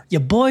explore. Your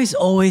boys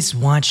always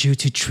want you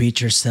to treat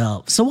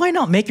yourself. So why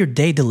not make your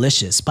day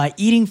delicious by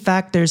eating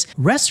Factor's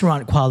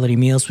restaurant quality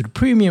meals with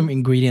premium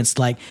ingredients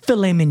like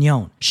filet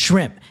mignon,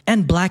 shrimp,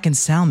 and blackened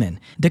salmon.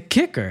 The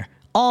kicker,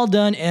 all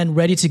done and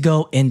ready to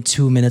go in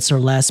 2 minutes or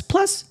less,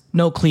 plus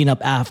no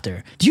cleanup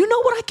after. Do you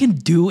know what I can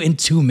do in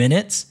 2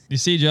 minutes? You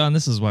see, John,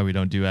 this is why we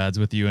don't do ads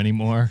with you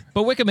anymore.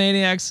 But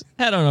Wikimaniacs,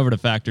 head on over to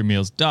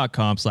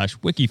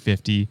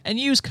factormeals.com/wiki50 and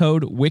use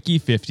code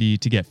WIKI50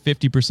 to get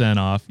 50%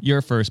 off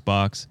your first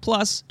box,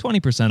 plus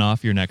 20%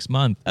 off your next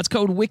month. That's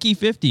code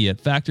WIKI50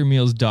 at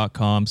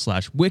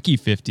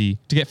factormeals.com/wiki50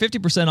 to get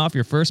 50% off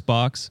your first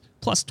box,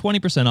 plus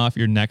 20% off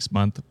your next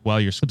month while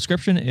your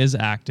subscription is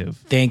active.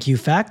 Thank you,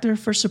 Factor,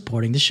 for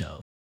supporting the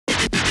show.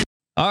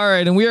 All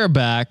right, and we are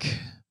back.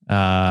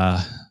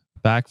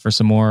 Back for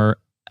some more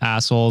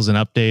assholes and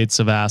updates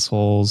of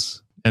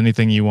assholes.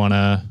 Anything you want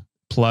to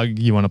plug?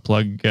 Get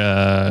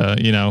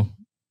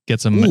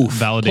some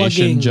validation,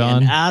 plugging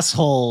John? and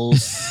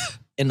assholes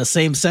in the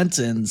same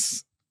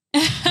sentence.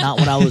 Not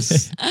what I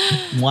was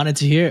wanted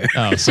to hear.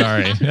 Oh,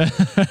 sorry.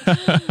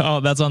 Oh,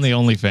 that's on the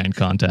OnlyFans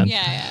content.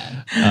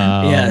 Yeah.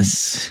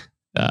 Yes.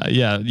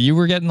 Yeah, you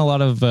were getting a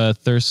lot of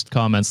thirst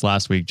comments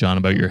last week, John,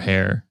 about your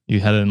hair. You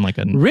had it in like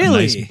a Really?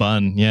 nice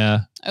bun.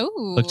 Yeah, Oh.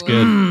 looked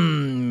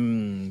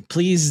good.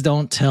 Please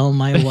don't tell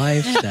my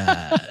wife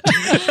that.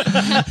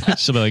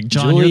 She'll be like,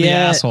 John, you're the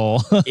Juliet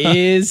asshole.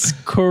 is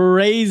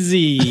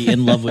crazy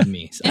in love with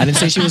me. I didn't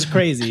say she was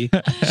crazy.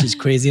 She's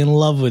crazy in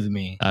love with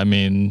me. I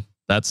mean,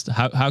 that's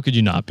how could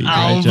you not be? I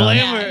Right, don't John?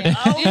 blame her.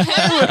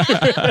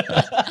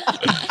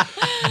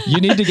 You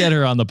need to get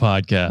her on the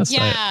podcast.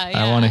 Yeah,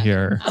 I want to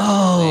hear her.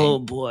 Oh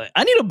boy,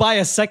 I need to buy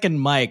a second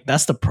mic.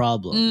 That's the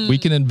problem. We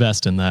can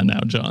invest in that now,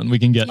 John. We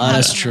can get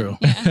That's true.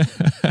 Yeah.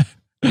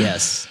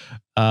 Yes.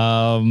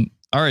 All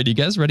right, you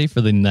guys ready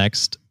for the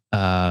next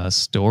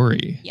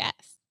story? Yes.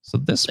 So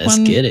this Let's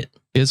one get it.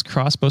 is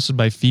cross-posted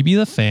by Phoebe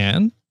the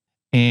Fan,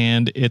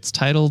 and it's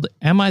titled,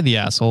 Am I the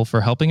Asshole for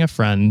Helping a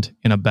Friend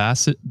in a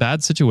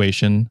Bad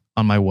Situation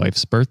on My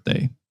Wife's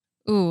Birthday?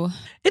 Ooh.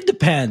 It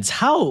depends.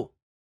 How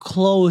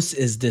close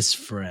is this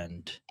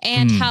friend?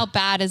 And how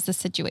bad is the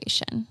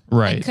situation?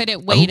 Right. Like, could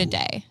it wait a Ooh.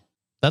 day?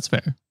 That's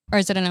fair. Or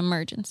is it an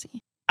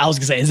emergency? I was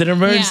gonna say, is it an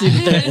emergency?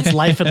 Yeah. It's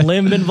life and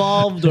limb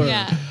involved, or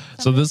Yeah.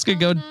 So this could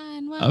go...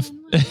 Someone call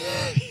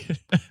 911.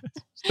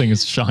 This thing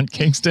is Sean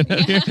Kingston out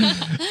here.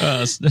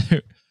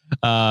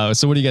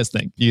 So what do you guys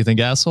think? Do you think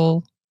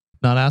asshole?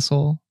 Not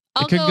asshole?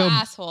 I'll could go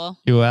asshole.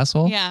 You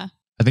asshole? Yeah.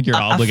 I think you're I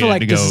feel obligated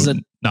like to this go is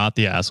not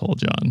the asshole,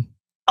 John.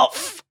 oh,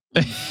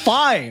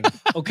 fine,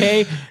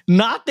 okay,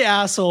 not the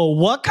asshole.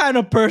 What kind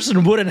of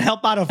person wouldn't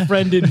help out a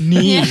friend in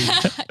need? Yeah.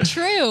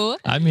 True.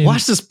 I mean,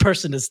 Watch, this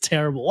person is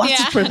terrible. Watch, Yeah.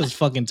 this person is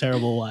fucking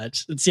terrible.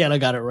 Watch. Sienna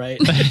got it right.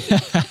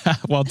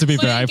 well, to be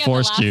Well, fair, I get the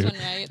forced last you. one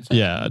right, so-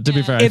 Yeah, to be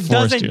Yeah. fair, I It forced you.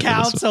 doesn't to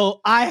count, this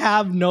so I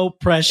have no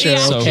pressure. Yeah.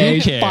 So Okay,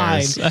 who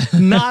cares?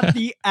 fine. Not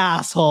the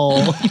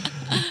asshole. one.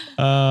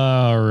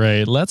 All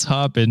right, let's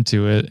hop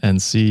into it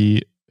and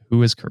see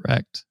who is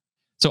correct.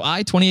 So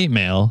I, 28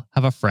 male,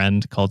 have a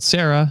friend called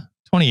Sarah,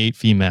 28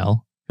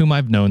 female, whom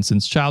I've known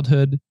since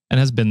childhood and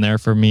has been there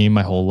for me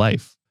my whole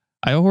life.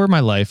 I owe her my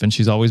life, and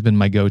she's always been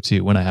my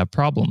go-to when I have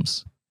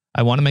problems.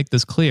 I want to make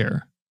this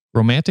clear.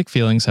 Romantic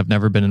feelings have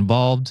never been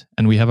involved,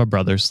 and we have a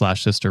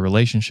brother/sister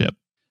relationship.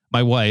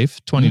 My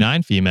wife,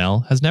 29 female,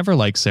 has never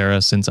liked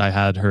Sarah since I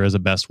had her as a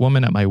best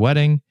woman at my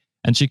wedding,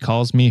 and she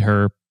calls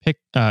her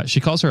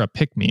a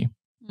pick-me.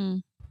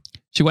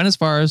 She went as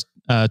far as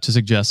to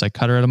suggest I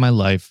cut her out of my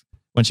life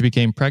when she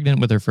became pregnant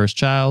with her first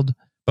child,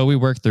 but we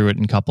worked through it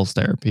in couples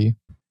therapy.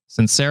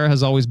 Since Sarah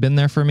has always been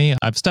there for me,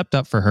 I've stepped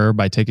up for her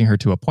by taking her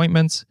to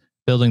appointments,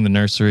 building the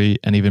nursery,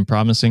 and even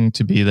promising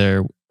to be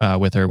there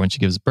with her when she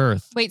gives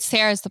birth. Wait,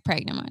 Sarah's the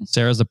pregnant one.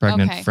 Sarah's the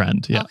pregnant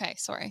friend. Yeah. Okay,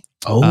 sorry.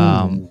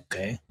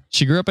 Okay.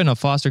 She grew up in a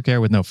foster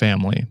care with no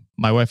family.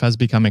 My wife has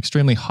become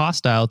extremely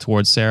hostile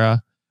towards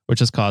Sarah, which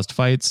has caused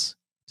fights.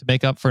 To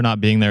make up for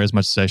not being there as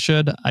much as I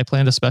should, I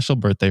planned a special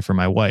birthday for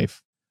my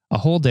wife. A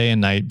whole day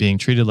and night being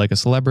treated like a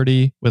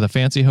celebrity with a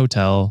fancy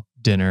hotel,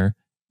 dinner,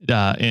 in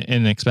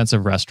an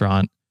expensive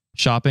restaurant,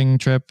 shopping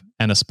trip,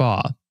 and a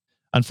spa.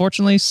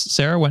 Unfortunately,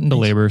 Sarah went into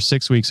labor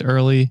 6 weeks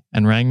early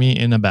and rang me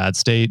in a bad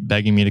state,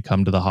 begging me to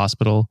come to the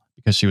hospital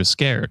because she was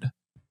scared.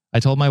 I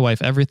told my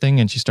wife everything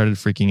and she started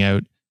freaking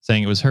out,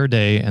 saying it was her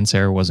day and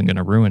Sarah wasn't going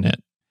to ruin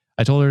it.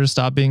 I told her to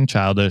stop being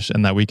childish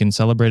and that we can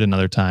celebrate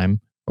another time,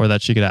 or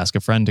that she could ask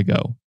a friend to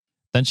go.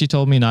 Then she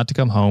told me not to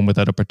come home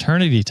without a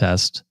paternity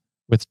test,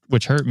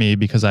 which hurt me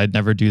because I'd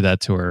never do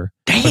that to her.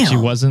 Damn. But she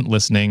wasn't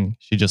listening.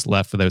 She just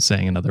left without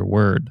saying another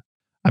word.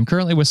 I'm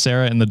currently with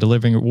Sarah in the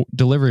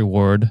delivery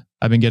ward.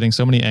 I've been getting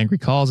so many angry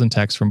calls and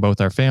texts from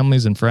both our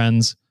families and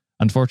friends.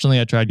 Unfortunately,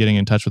 I tried getting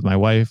in touch with my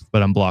wife,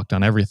 but I'm blocked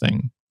on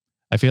everything.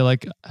 I feel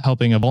like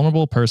helping a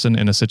vulnerable person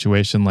in a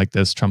situation like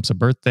this trumps a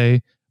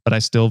birthday, but I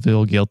still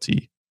feel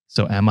guilty.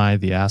 So am I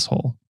the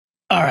asshole?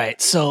 All right.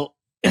 So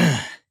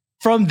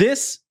from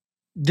this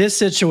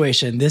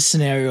situation, this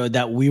scenario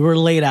that we were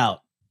laid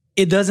out,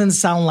 it doesn't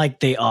sound like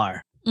they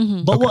are.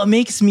 Mm-hmm. But what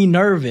makes me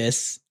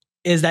nervous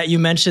is that you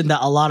mentioned that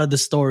a lot of the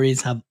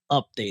stories have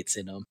updates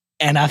in them.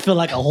 And I feel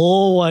like a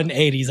whole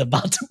 180 is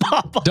about to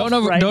pop up. Don't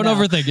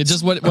overthink it.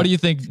 Just what do you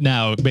think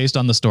now based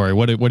on the story?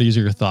 What is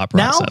your thought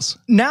process?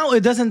 Now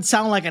it doesn't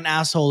sound like an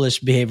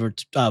asshole-ish behavior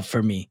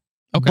for me.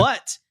 Okay.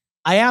 But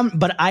I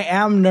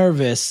am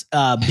nervous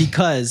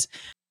because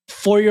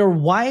for your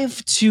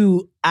wife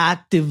to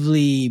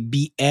actively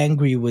be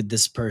angry with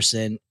this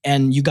person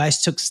and you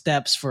guys took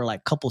steps for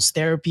like couples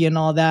therapy and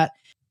all that,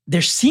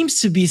 there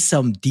seems to be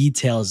some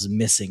details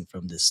missing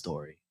from this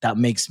story that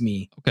makes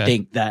me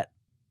think that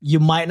you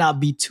might not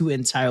be too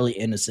entirely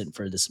innocent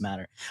for this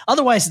matter.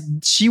 Otherwise,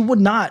 she would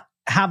not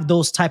have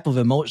those type of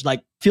emotions,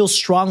 like feel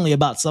strongly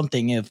about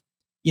something if,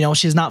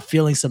 she's not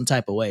feeling some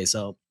type of way.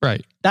 So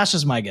right. That's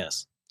just my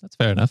guess. That's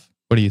fair enough.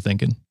 What are you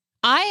thinking?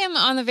 I am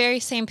on the very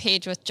same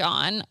page with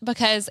John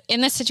because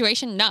in this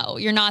situation, no,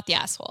 you're not the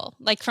asshole.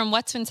 Like from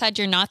what's been said,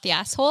 you're not the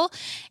asshole.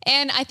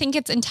 And I think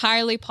it's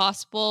entirely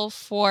possible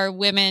for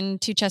women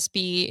to just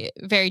be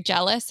very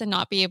jealous and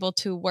not be able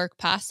to work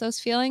past those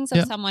feelings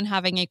of someone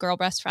having a girl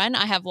best friend.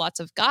 I have lots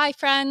of guy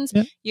friends.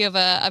 Yeah. You have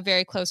a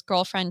very close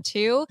girlfriend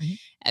too. Mm-hmm.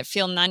 I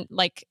feel none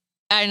like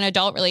in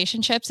adult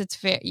relationships, it's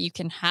you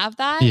can have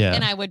that. Yeah.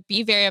 And I would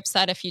be very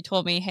upset if you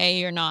told me, hey,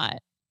 you're not.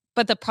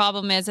 But the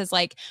problem is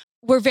like,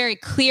 we're very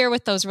clear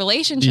with those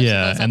relationships.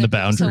 Yeah, and the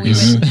boundaries.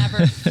 So we would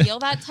never feel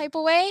that type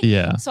of way.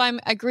 Yeah. So I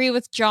agree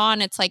with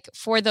John. It's like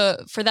for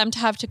them to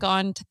have to go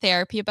on to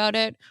therapy about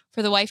it,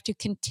 for the wife to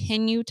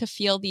continue to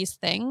feel these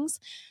things,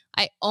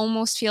 I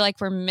almost feel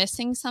like we're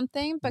missing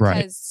something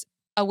because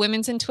a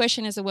woman's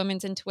intuition is a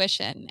woman's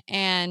intuition.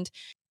 And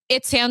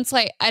it sounds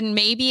like, and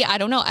maybe, I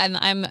don't know,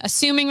 I'm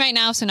assuming right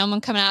now, so no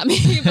one coming at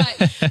me,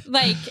 but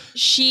like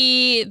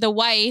the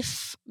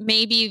wife,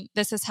 maybe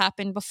this has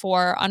happened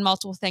before on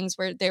multiple things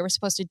where they were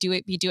supposed to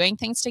be doing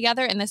things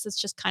together. And this is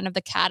just kind of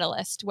the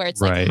catalyst where it's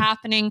like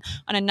happening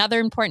on another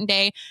important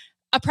day.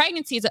 A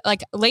pregnancy is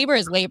like labor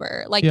is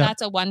labor. Like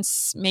that's a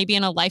once, maybe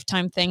in a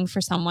lifetime thing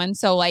for someone.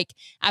 So like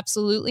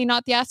absolutely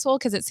not the asshole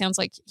because it sounds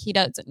like she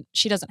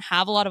doesn't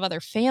have a lot of other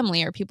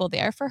family or people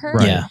there for her.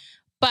 Right. Yeah.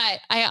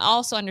 But I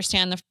also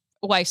understand the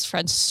wife's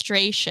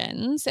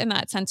frustrations in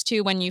that sense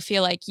too, when you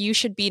feel like you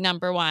should be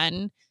number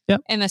one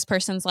in this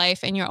person's life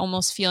and you're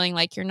almost feeling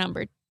like you're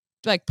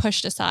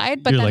pushed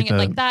aside. But you're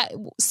then that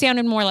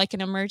sounded more like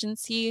an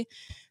emergency.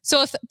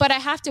 So but I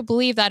have to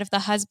believe that if the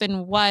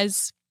husband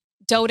was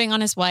doting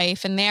on his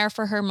wife and there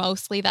for her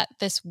mostly, that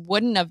this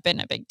wouldn't have been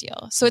a big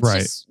deal. So it's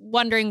just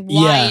wondering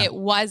why it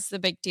was the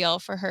big deal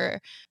for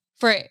her.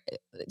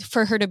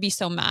 For her to be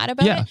so mad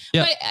about it.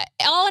 Yeah.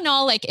 But all in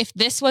all, like if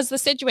this was the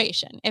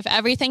situation, if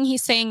everything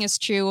he's saying is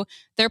true,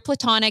 they're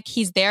platonic,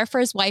 he's there for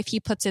his wife, he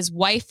puts his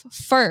wife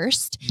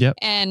first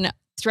and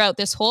throughout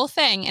this whole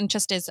thing and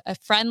just is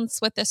friends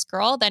with this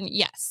girl, then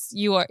yes,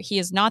 he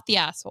is not the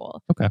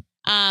asshole. Okay.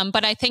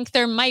 But I think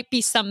there might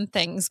be some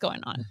things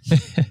going on.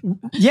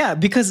 Yeah,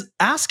 because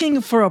asking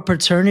for a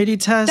paternity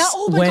test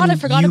I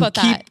forgot about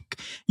that.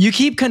 You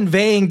keep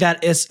conveying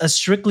that it's a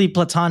strictly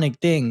platonic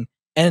thing.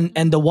 And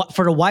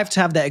for the wife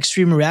to have that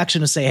extreme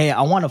reaction to say, hey,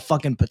 I want a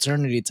fucking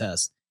paternity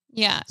test.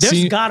 Yeah.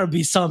 There's gotta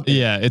be something.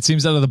 Yeah, it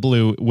seems out of the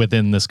blue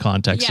within this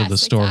context of the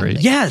story.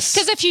 Exactly. Yes.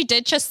 Because if you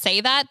did just say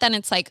that, then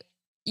it's like,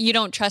 you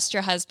don't trust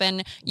your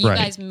husband. You Right.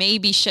 guys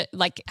maybe should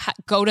like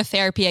go to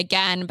therapy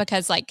again,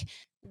 because like,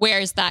 where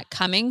is that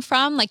coming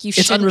from? Like, you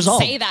shouldn't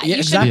unresolved. say that. Yeah,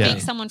 You shouldn't exactly.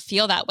 make someone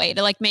feel that way,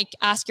 to like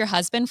ask your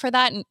husband for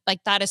that. And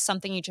like, that is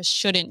something you just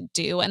shouldn't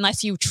do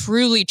unless you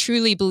truly,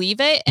 truly believe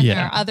it. And there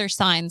Yeah. are other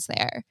signs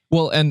there.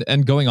 Well,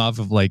 and going off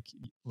of like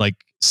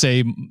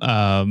say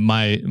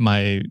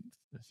my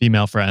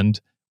female friend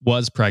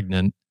was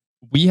pregnant.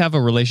 We have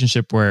a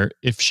relationship where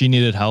if she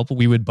needed help,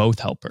 we would both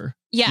help her.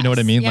 Yeah. You know what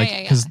I mean? Yeah, Like, yeah,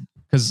 yeah.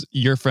 because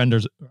your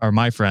friends are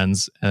my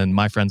friends and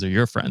my friends are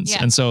your friends.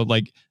 Yeah. And so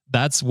like,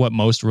 that's what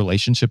most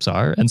relationships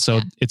are. And so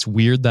Yeah. it's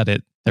weird that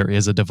there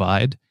is a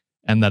divide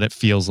and that it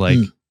feels like,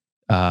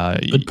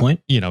 Good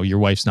point. you know, your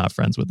wife's not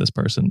friends with this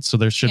person. So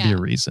there should be Yeah.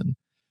 a reason.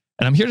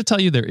 And I'm here to tell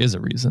you there is a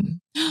reason.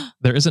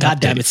 There is an God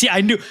damn update. it. See,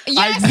 I knew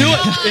Yes, it.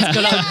 God. It's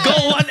gonna Yes.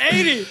 go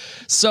 180.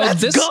 So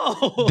Let's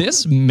go.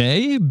 this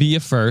may be a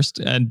first,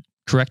 and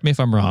correct me if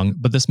I'm wrong,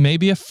 but this may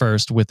be a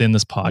first within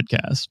this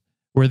podcast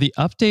where the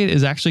update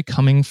is actually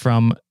coming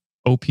from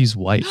OP's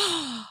wife.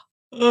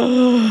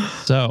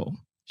 So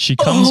she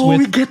comes we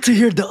with get to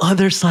hear the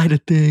other side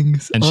of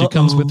things. and she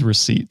comes with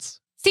receipts.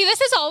 See,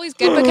 this is always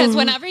good because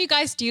whenever you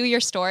guys do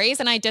your stories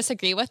and I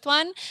disagree with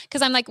one,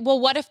 because I'm like, well,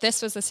 what if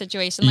this was the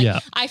situation? Like, Yeah.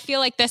 I feel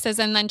like this is,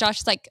 and then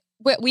Josh is like,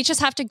 we just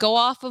have to go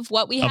off of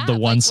what we Of have. the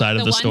one like, side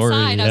with of the story,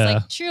 I yeah. was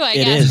like, true, I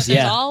It guess, is, but there's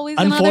yeah. always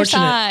another Unfortunate.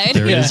 side.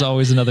 There is Yeah.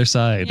 always another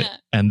side. Yeah.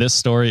 And this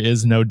story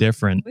is no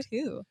different.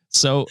 Woohoo.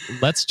 So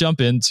let's jump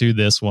into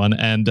this one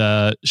and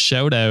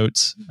shout out.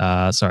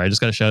 Sorry, I just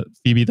got to shout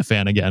Phoebe the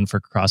fan again for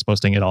cross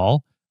posting it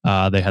all.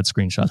 They had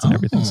screenshots and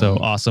everything. So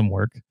awesome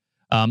work.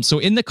 So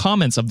in the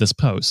comments of this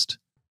post,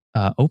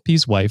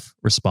 OP's wife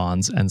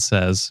responds and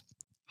says,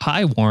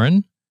 "Hi,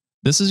 Warren.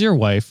 This is your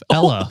wife,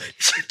 Ella."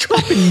 She's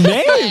dropping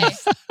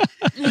names.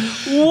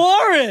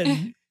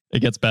 Warren. It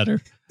gets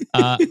better.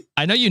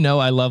 I know you know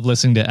I love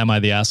listening to Am I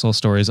the Asshole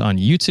stories on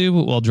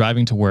YouTube while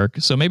driving to work,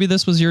 so maybe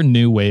this was your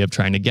new way of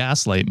trying to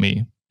gaslight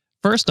me.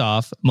 First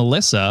off,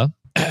 Melissa,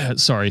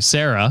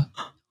 Sarah,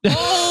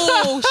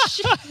 Oh,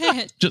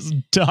 shit. just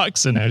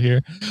doxing out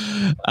here,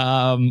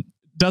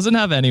 doesn't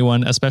have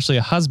anyone, especially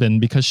a husband,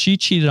 because she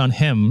cheated on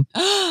him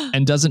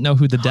and doesn't know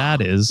who the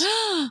dad is,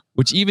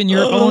 which even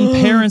your own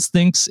parents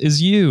thinks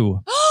is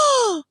you.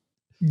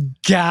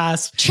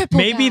 Gasp. Triple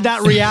Maybe gasp.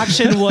 that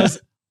reaction was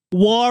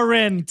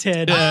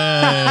warranted.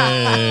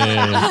 Hey.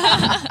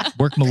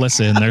 Work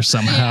Melissa in there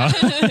somehow.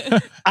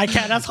 I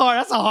can't. That's hard.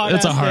 That's a hard.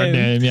 It's a ass hard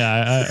name.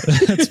 Yeah,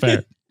 that's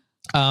fair.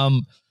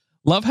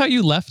 Love how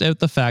you left out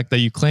the fact that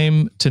you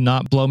claim to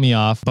not blow me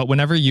off, but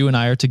whenever you and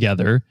I are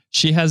together,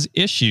 she has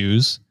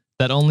issues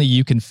that only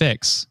you can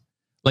fix.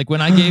 Like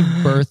when I gave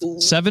birth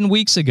 7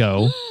 weeks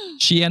ago,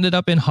 she ended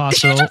up in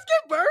hospital. Did you just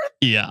give birth?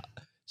 Yeah.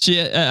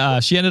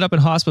 She ended up in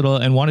hospital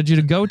and wanted you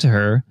to go to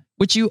her,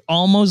 which you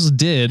almost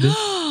did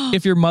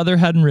if your mother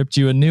hadn't ripped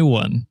you a new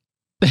one.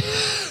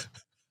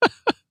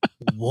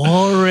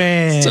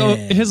 Warren. So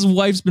his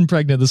wife's been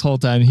pregnant this whole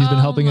time. He's been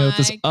Oh helping out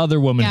this my other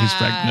woman who's God.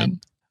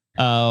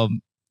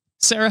 pregnant.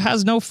 Sarah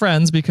has no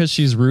friends because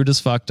she's rude as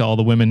fuck to all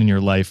the women in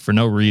your life for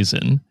no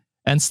reason,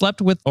 and slept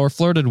with or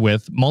flirted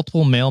with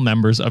multiple male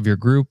members of your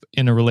group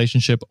in a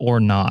relationship or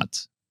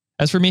not.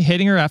 As for me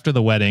hating her after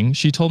the wedding,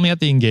 she told me at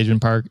the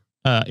engagement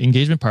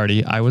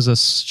party I was a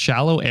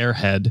shallow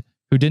airhead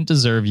who didn't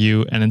deserve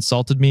you and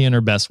insulted me in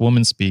her best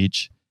woman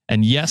speech.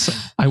 And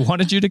yes, I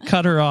wanted you to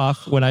cut her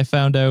off when I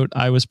found out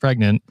I was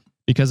pregnant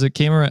because it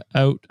came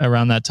out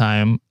around that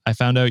time. I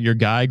found out your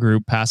guy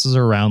group passes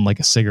her around like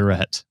a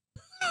cigarette.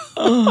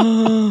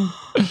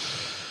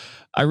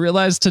 I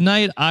realized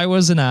tonight I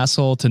was an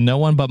asshole to no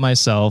one but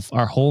myself,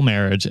 our whole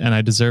marriage, and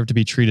I deserve to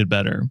be treated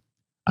better.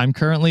 I'm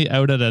currently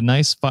out at a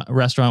nice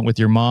restaurant with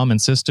your mom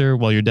and sister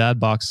while your dad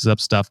boxes up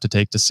stuff to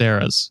take to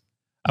Sarah's.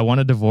 I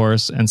want a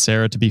divorce and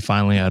Sarah to be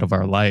finally out of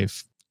our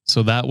life.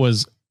 So that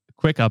was a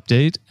quick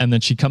update. And then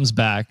she comes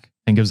back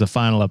and gives a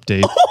final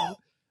update.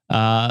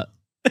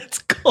 Let's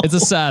go. It's a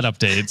sad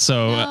update.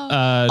 So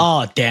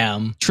Oh,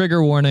 damn.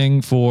 trigger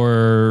warning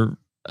for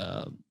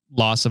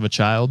loss of a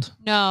child.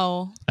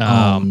 No.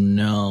 Oh,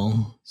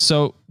 no.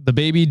 So the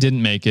baby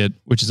didn't make it,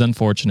 which is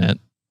unfortunate.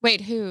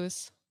 Wait,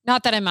 whose?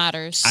 Not that it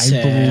matters.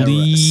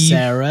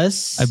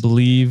 Sarah's. I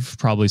believe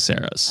probably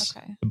Sarah's,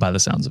 Okay. by the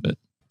sounds of it.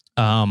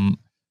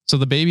 So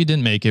the baby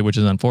didn't make it, which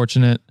is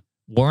unfortunate.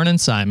 Warren and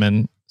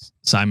Simon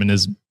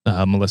is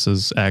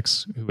Melissa's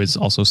ex, who is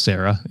also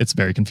Sarah. It's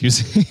very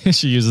confusing.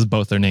 She uses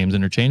both their names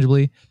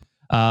interchangeably.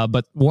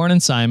 But Warren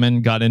and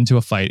Simon got into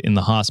a fight in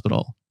the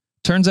hospital.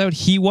 Turns out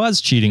he was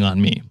cheating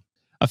on me.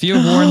 A few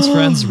of Warren's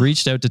friends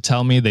reached out to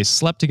tell me they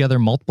slept together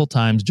multiple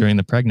times during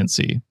the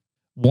pregnancy.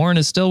 Warren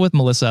is still with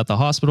Melissa at the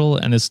hospital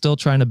and is still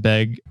trying to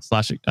beg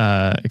 /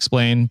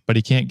 explain, but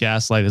he can't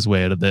gaslight his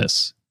way out of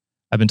this.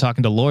 I've been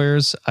talking to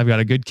lawyers. I've got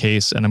a good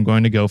case and I'm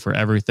going to go for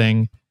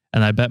everything.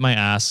 And I bet my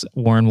ass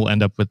Warren will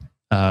end up with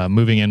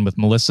moving in with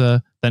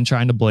Melissa, then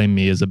trying to blame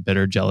me as a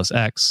bitter, jealous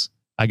ex.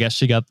 I guess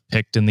she got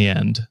picked in the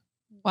end.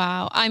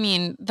 Wow. I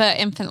mean, the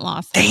infant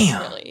loss.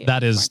 Damn. Is really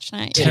That is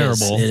unfortunate.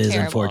 terrible. It is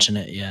Terrible.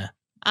 unfortunate. Yeah.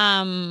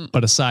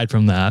 But aside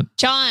from that,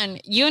 John,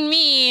 you and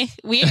me,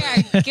 we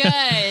are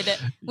good.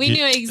 We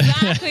knew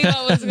exactly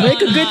what was going on.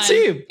 Make a good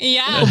team.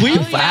 Yeah. We've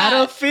Oh, had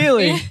yeah. a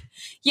feeling.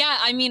 Yeah,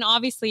 I mean,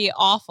 obviously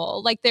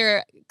awful. Like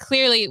they're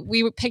clearly,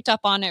 we picked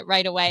up on it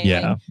right away.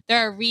 Yeah. Like,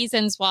 there are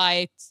reasons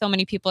why so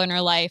many people in her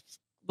life,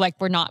 like,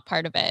 were not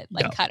part of it,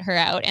 like cut her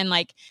out. And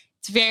like,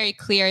 it's very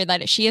clear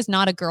that she is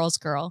not a girl's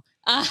girl.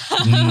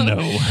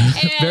 no,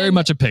 very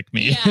much a pick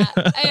me.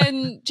 Yeah.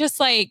 And just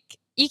like,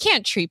 you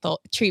can't treat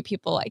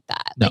people like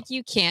that. No. Like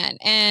you can't.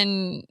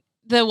 And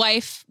the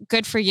wife,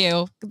 good for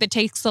you. It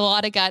takes a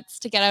lot of guts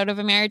to get out of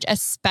a marriage,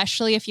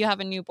 especially if you have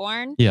a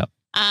newborn. Yeah.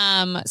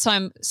 So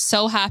I'm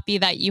so happy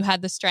that you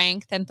had the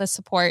strength and the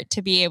support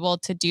to be able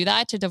to do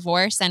that, to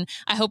divorce. And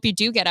I hope you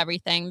do get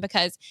everything,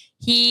 because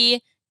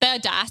the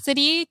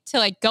audacity to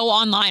like go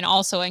online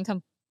also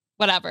and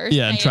whatever.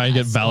 Yeah, and try and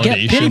get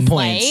validation. Get pity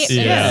points.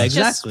 Yeah,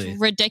 exactly.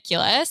 Just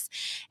ridiculous.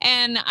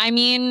 And I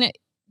mean,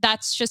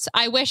 that's just,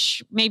 I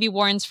wish maybe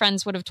Warren's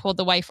friends would have told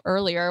the wife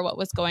earlier what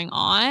was going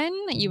on.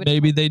 You would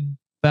Maybe they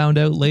found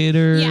out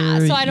later. Yeah,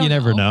 so I don't You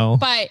never know.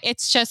 But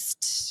it's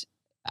just,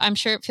 I'm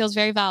sure it feels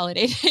very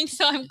validating.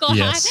 So I'm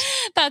glad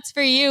that's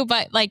for you.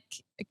 But like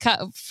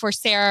for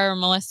Sarah or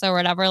Melissa or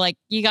whatever, like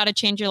you got to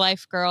change your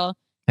life, girl.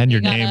 And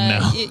your name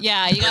now.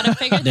 Yeah, you got to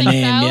figure The things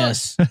name, out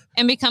yes.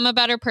 and become a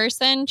better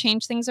person,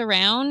 change things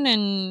around.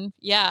 And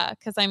yeah,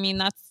 because I mean,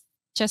 that's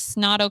just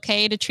not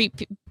okay to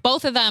treat,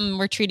 both of them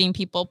were treating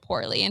people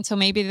poorly. And so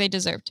maybe they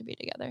deserve to be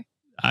together.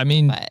 I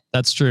mean, But-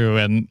 that's true.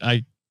 And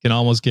I can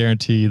almost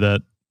guarantee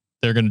that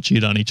they're going to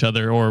cheat on each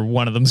other, or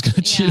one of them's going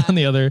to cheat on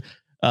the other.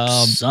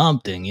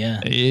 Something, yeah.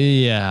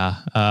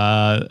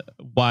 Yeah.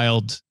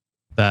 Wild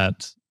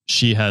that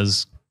she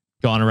has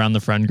gone around the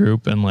friend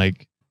group and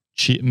like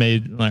she's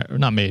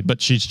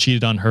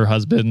cheated on her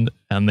husband,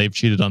 and they've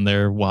cheated on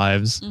their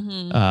wives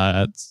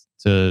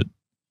to,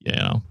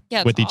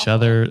 with each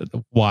other.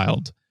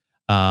 Wild.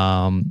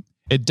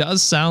 It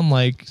does sound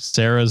like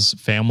Sarah's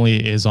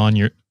family is on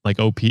your like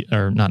OP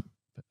or not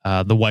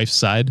the wife's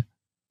side.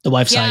 The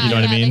wife's side, you know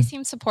what I mean? They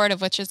seem supportive,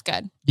 which is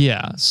good.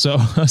 Yeah. So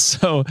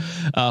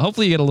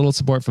hopefully you get a little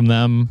support from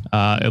them,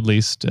 at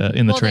least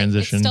in the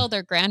transition. It's still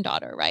their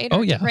granddaughter, right? Oh,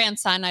 Or yeah.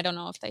 grandson. I don't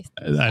know if they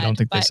I don't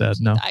think they said,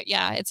 no.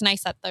 Yeah, it's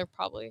nice that they're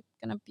probably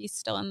going to be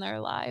still in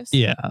their lives.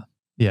 Yeah.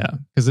 Yeah.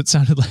 Because it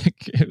sounded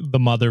like the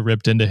mother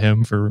ripped into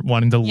him for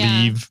wanting to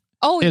leave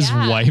his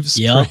wife's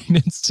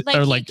pregnancy. Like,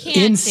 or he like can't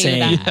do insane.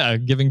 that. Yeah,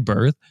 giving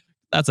birth.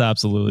 That's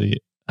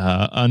absolutely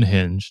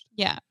unhinged.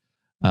 Yeah.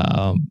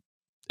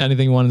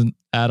 Anything you want to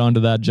add on to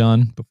that,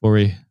 John, before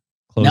we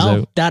close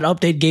out? That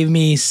update gave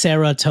me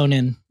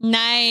serotonin.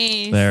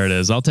 Nice. There it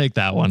is. I'll take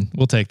that one.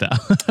 We'll take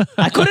that.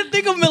 I couldn't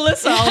think of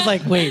Melissa. I was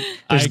like, wait,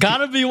 there's got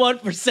to be one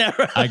for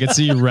Sarah. I could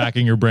see you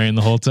racking your brain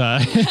the whole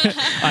time.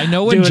 I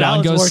know when Dude, I John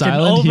was goes working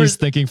silent, he's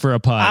thinking for a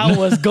pun. I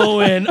was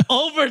going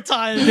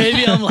overtime,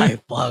 baby. I'm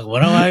like, fuck,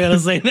 what am I going to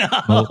say now?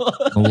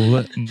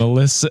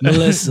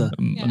 Melissa.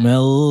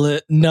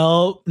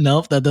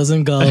 Nope, that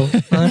doesn't go.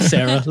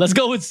 Sarah. Let's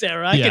go with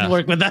Sarah. I can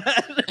work with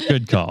that.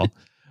 Good call.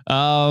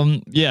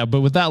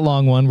 But with that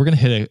long one, we're going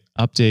to hit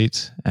an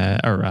update an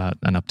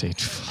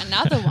update.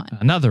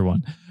 Another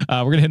one.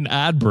 We're going to hit an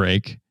ad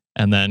break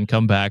and then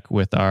come back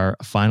with our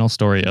final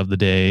story of the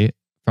day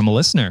from a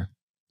listener.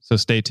 So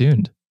stay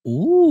tuned.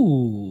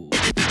 Ooh.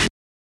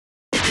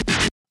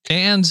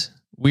 And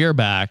we are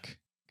back.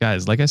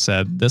 Guys, like I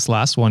said, this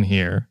last one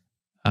here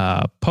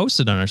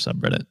posted on our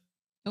subreddit.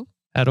 Oh.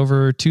 Had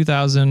over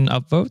 2,000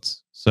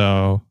 upvotes.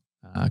 So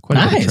quite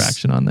a bit of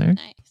traction on there.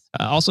 Nice.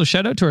 Also,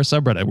 shout out to our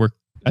subreddit.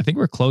 I think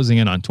we're closing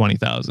in on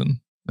 20,000.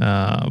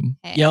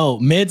 Yo,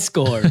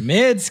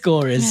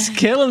 Midscore is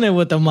killing it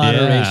with the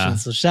moderation. Yeah.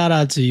 So shout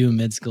out to you,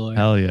 Midscore.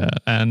 Hell yeah.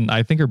 And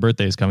I think her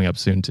birthday is coming up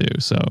soon too.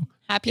 So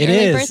happy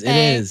early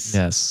birthday. It is.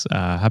 Yes.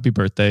 Happy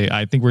birthday.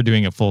 I think we're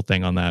doing a full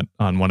thing on that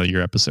on one of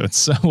your episodes.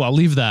 So I'll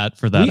leave that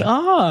for that. We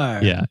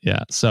are. Yeah.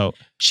 Yeah. So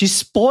she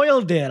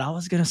spoiled it. I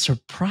was going to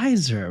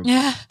surprise her.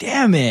 Yeah.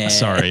 Damn it.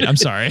 I'm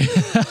sorry.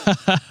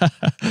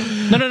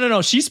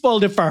 No. She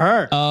spoiled it for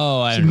her.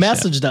 Oh, she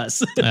messaged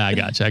us. I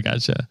gotcha.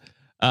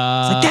 It's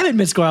like, damn it,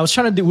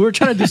 Midscore. We were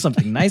trying to do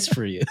something nice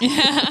for you.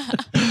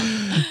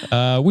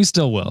 We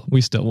still will.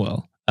 We still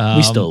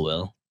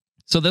will.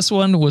 So this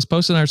one was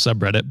posted on our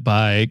subreddit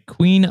by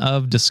Queen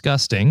of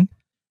Disgusting.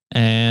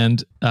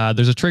 And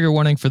there's a trigger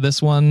warning for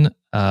this one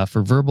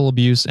for verbal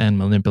abuse and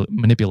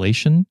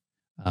manipulation.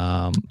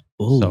 So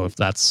if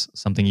that's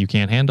something you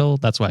can't handle,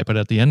 that's why I put it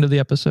at the end of the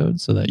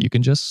episode so that you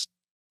can just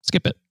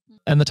skip it.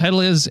 And the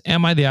title is,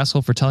 Am I the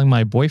Asshole for Telling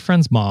My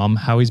Boyfriend's Mom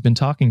How He's Been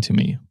Talking to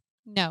Me?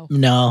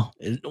 No.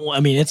 I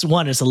mean, it's a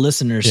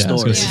listener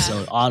story, say.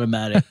 so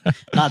automatic.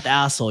 Not the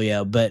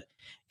asshole, but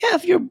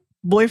if your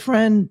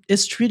boyfriend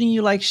is treating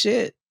you like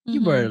shit,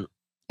 you better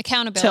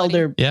accountability. tell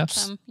their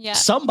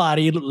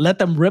somebody, let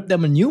them rip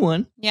them a new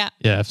one. Yeah.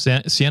 Yeah. If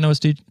Sienna was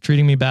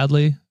treating me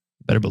badly,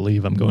 better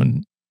believe I'm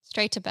going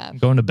Straight to Bev. I'm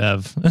going to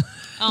Bev.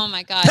 Oh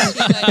my God.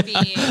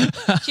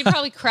 She'd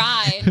probably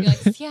cry and be like,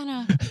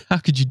 Sienna. How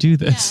could you do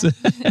this? Yeah.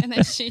 And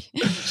then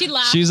she'd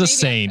laugh. She's a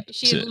saint.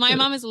 My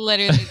mom is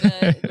literally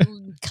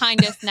the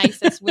kindest,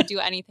 nicest, would do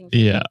anything for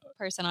any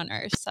person on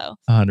earth. So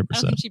 100%. I don't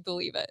think she'd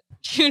believe it.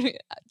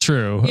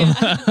 True.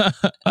 Yeah.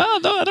 Oh,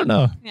 no, I don't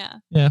know. Yeah.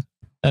 Yeah.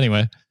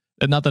 Anyway,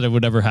 not that it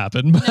would ever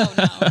happen. No.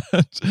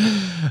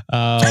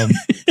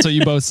 So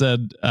you both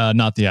said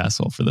not the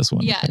asshole for this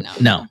one. Yeah,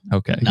 No.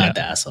 Okay. Not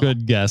the asshole.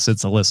 Good guess.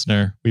 It's a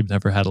listener. We've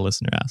never had a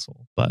listener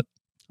asshole, but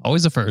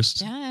always a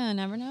first. Yeah,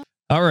 never know.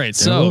 All right.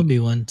 There will So be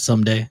one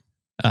someday.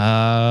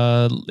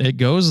 it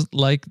goes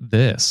like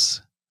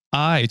this.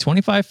 I,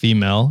 25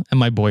 female, and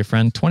my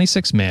boyfriend,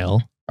 26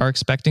 male, are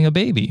expecting a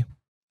baby.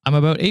 I'm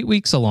about 8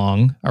 weeks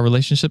along. Our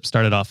relationship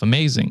started off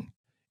amazing.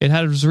 It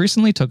has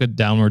recently took a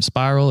downward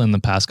spiral in the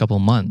past couple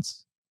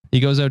months. He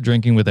goes out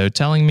drinking without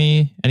telling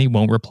me, and he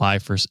won't reply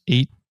for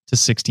 8 to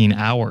 16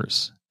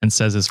 hours and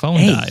says his phone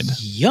died.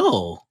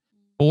 Yo.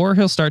 Or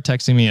he'll start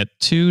texting me at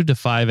 2 to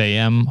 5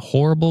 a.m.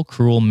 horrible,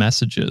 cruel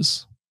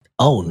messages.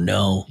 Oh,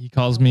 no. He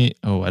calls me,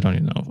 I don't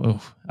even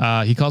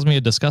know. He calls me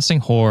a disgusting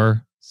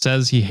whore,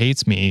 says he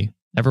hates me,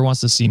 never wants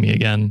to see me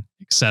again,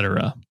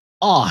 etc.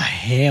 Oh,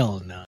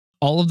 hell no.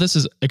 All of this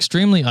is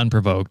extremely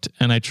unprovoked,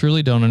 and I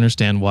truly don't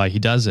understand why he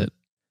does it.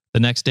 The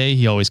next day,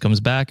 he always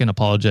comes back and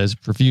apologizes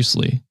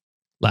profusely.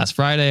 Last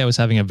Friday, I was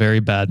having a very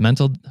bad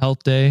mental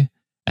health day,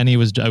 and he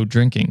was out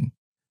drinking.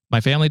 My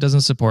family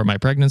doesn't support my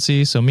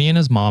pregnancy, so me and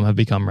his mom have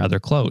become rather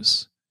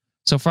close.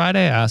 So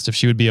Friday, I asked if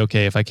she would be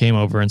okay if I came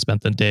over and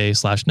spent the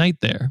day/night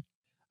there.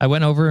 I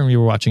went over and we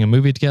were watching a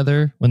movie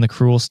together when the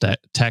cruel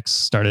texts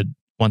started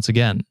once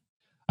again.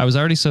 I was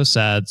already so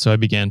sad, so I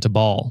began to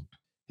bawl.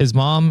 His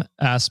mom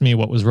asked me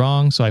what was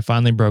wrong, so I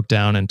finally broke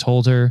down and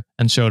told her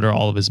and showed her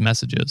all of his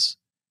messages.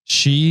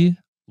 She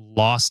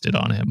lost it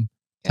on him,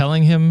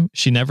 telling him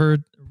she never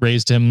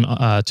raised him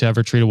to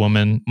ever treat a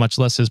woman, much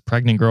less his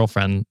pregnant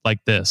girlfriend,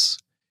 like this.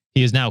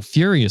 He is now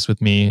furious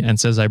with me and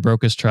says I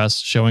broke his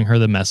trust, showing her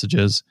the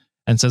messages,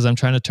 and says I'm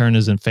trying to turn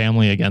his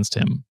family against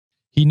him.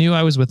 He knew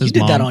I was with his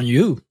mom. You did that on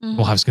you.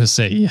 Well, I was going to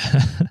say,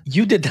 yeah.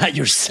 You did that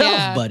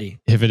yourself, buddy.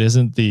 If it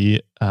isn't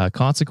the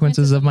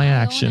consequences of my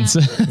actions.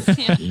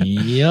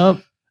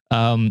 Yep.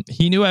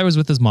 He knew I was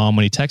with his mom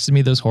when he texted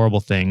me those horrible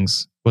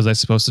things. Was I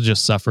supposed to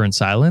just suffer in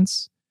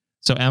silence?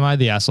 So am I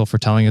the asshole for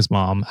telling his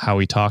mom how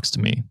he talks to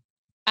me?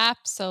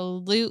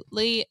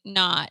 Absolutely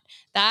not.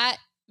 That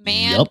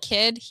man,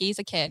 kid, he's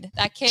a kid.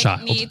 That kid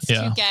needs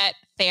to get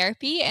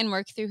therapy and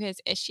work through his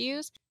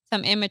issues.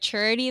 Some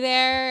immaturity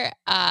there.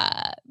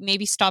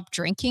 Maybe stop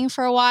drinking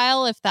for a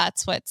while if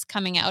that's what's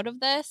coming out of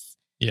this.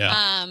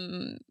 Yeah.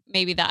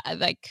 Maybe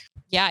that,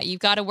 you've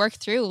got to work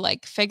through,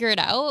 figure it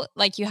out.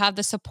 You have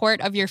the support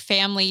of your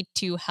family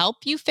to help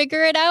you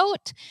figure it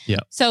out. Yeah.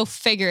 So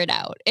figure it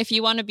out. If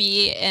you want to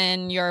be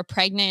in your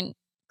pregnant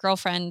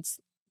girlfriend's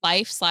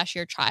life /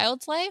 your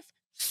child's life,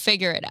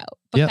 figure it out,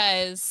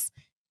 because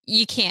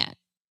you can't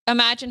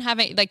imagine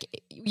having,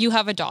 you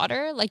have a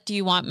daughter. Do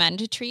you want men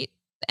to treat?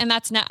 And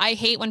that's not, I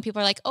hate when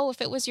people are like, oh, if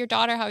it was your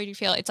daughter, how would you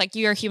feel? It's like,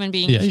 you're a human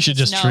being. Yeah, you should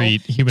just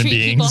treat human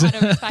beings. People out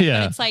of respect,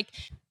 but it's like,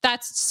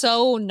 that's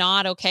so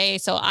not okay.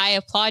 So I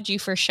applaud you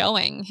for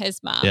showing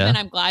his mom. Yeah. And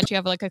I'm glad you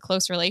have a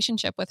close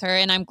relationship with her.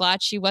 And I'm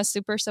glad she was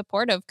super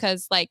supportive,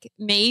 because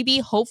maybe,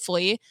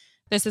 hopefully,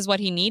 this is what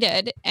he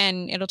needed,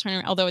 and it'll turn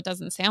around, although it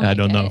doesn't sound like it. I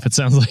don't know if it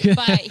sounds like it.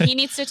 But he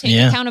needs to take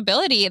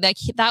accountability.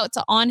 That's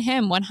on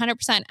him,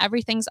 100%.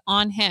 Everything's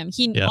on him.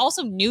 He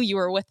also knew you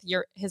were with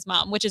his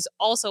mom, which is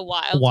also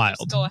wild.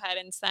 Just go ahead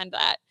and send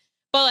that.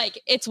 But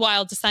it's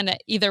wild to send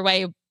it either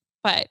way,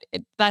 but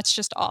that's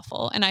just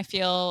awful. And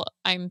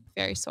I'm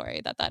very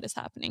sorry that is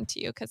happening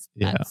to you, because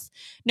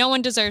no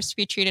one deserves to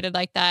be treated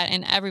like that,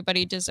 and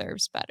everybody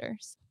deserves better.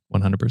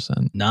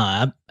 100%.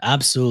 Nah,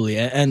 absolutely.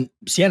 And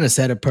Sienna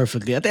said it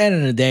perfectly. At the end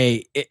of the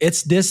day,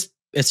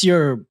 it's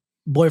your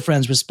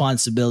boyfriend's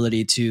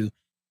responsibility to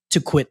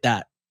quit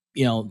that,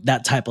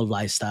 that type of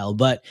lifestyle.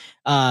 But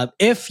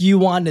if you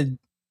wanted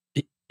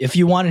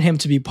him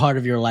to be part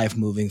of your life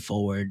moving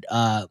forward,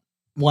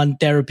 one,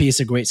 therapy is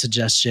a great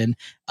suggestion.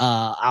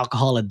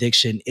 Alcohol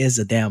addiction is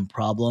a damn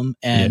problem.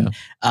 And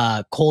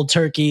cold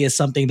turkey is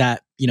something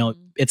that,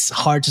 it's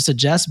hard to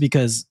suggest,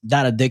 because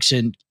that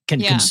addiction can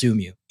consume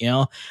you.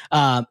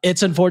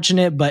 It's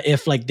unfortunate, but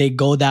if they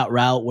go that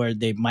route where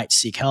they might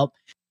seek help,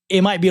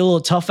 it might be a little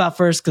tough at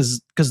first,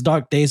 because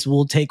dark days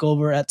will take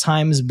over at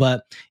times.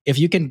 But if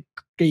you can,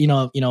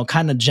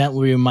 kind of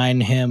gently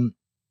remind him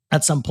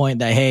at some point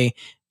that, hey,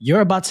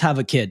 you're about to have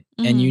a kid,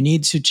 and you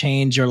need to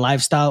change your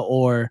lifestyle,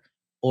 or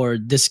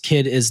this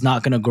kid is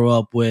not going to grow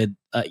up with,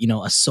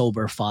 a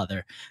sober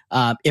father.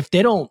 If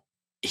they don't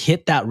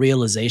hit that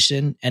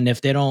realization, and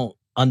if they don't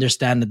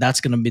understand that that's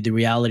going to be the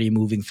reality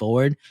moving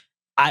forward,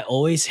 I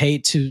always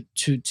hate to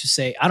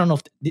say, I don't know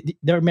if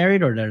they're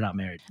married or they're not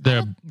married.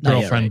 They're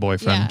girlfriend,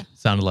 boyfriend,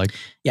 sounded like.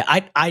 Yeah,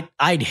 I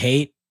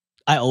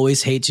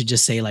always hate to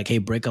just say hey,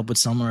 break up with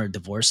someone or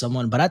divorce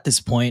someone. But at this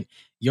point,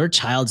 your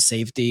child's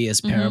safety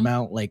is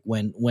paramount. Like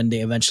when they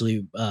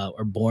eventually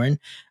are born,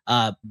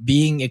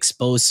 being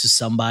exposed to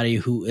somebody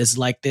who is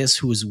like this,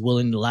 who is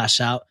willing to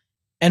lash out,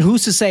 and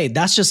who's to say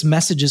that's just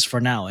messages for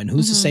now, and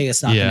who's to say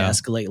it's not going to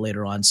escalate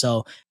later on.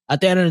 So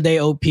at the end of the day,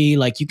 OP,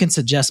 like you can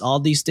suggest all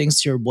these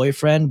things to your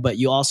boyfriend, but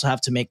you also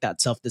have to make that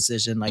tough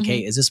decision. Like, hey,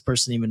 is this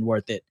person even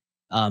worth it?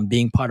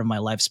 Being part of my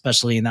life,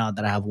 especially now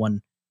that I have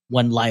one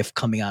life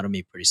coming out of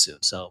me pretty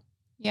soon. So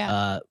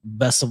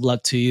best of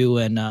luck to you,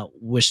 and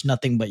wish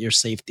nothing but your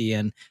safety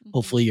and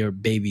hopefully your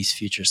baby's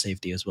future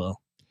safety as well.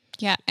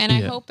 Yeah. And I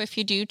hope if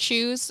you do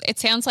choose, it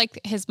sounds like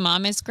his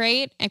mom is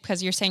great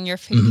because you're saying your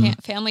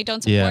family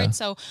don't support. Yeah.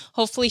 So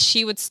hopefully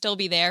she would still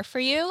be there for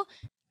you.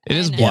 It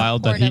is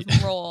wild that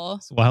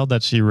it's wild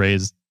that she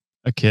raised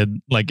a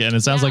kid like, and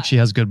it sounds like she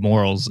has good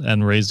morals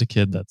and raised a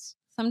kid that's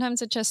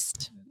sometimes it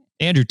just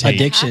Andrew Tate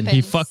addiction.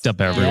 He fucked up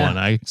everyone.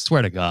 I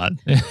swear to God.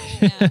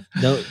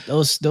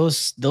 Those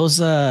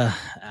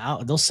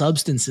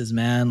substances,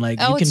 man. Like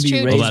you can it's be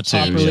true. raised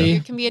properly.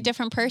 You can be a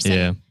different person.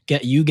 Yeah.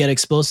 Get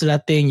exposed to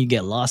that thing. You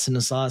get lost in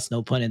the sauce.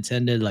 No pun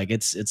intended. Like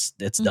it's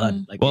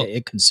done. Like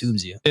it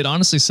consumes you. It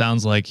honestly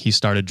sounds like he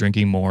started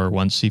drinking more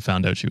once he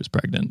found out she was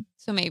pregnant.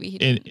 So maybe he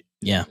did.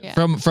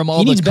 From all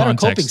he the needs better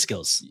context, coping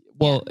skills.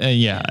 Well,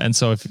 and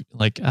so if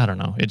like I don't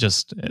know, it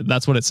just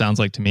that's what it sounds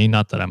like to me.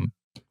 Not that I'm.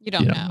 You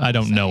don't know. I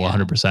don't know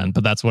 100%,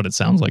 but that's what it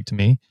sounds like to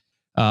me.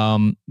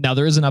 Now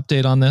there is an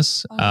update on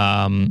this,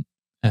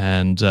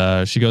 and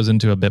she goes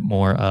into a bit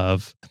more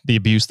of the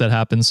abuse that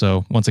happened.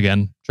 So once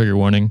again, trigger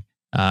warning.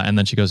 And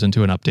then she goes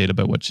into an update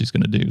about what she's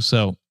going to do.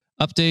 So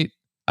update,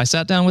 I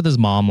sat down with his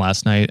mom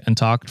last night and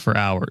talked for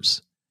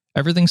hours.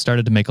 Everything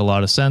started to make a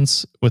lot of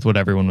sense with what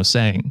everyone was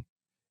saying.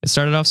 It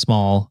started off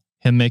small,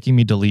 him making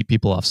me delete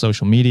people off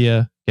social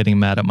media, getting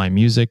mad at my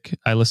music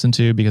I listened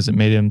to because it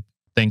made him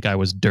think I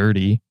was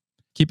dirty,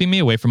 keeping me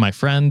away from my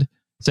friend,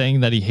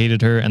 saying that he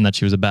hated her and that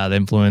she was a bad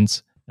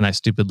influence, and I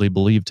stupidly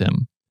believed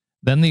him.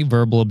 Then the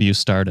verbal abuse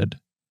started.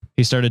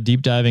 He started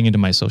deep diving into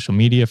my social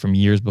media from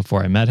years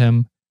before I met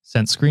him,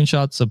 sent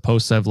screenshots of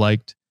posts I've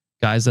liked,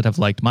 guys that have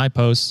liked my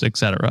posts,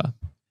 etc.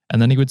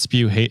 And then he would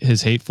spew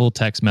his hateful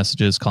text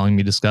messages calling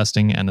me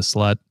disgusting and a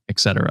slut,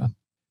 etc.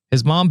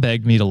 His mom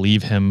begged me to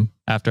leave him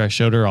after I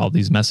showed her all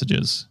these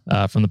messages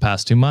from the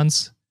past 2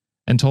 months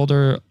and told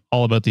her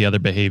all about the other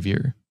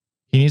behavior.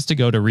 He needs to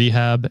go to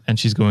rehab and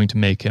she's going to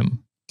make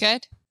him.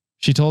 Good.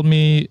 She told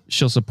me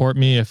she'll support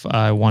me if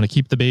I want to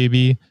keep the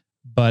baby,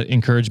 but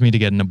encourage me to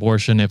get an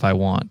abortion if I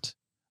want.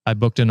 I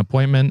booked an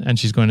appointment and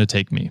she's going to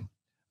take me.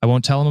 I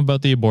won't tell him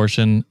about the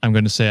abortion. I'm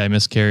going to say I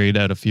miscarried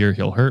out of fear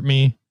he'll hurt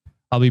me.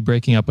 I'll be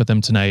breaking up with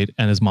him tonight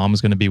and his mom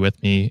is going to be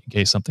with me in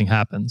case something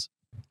happens.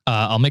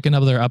 I'll make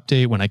another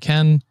update when I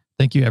can.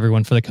 Thank you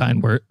everyone for the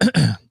kind word.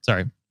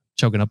 Sorry,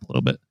 choking up a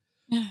little bit.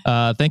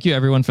 Thank you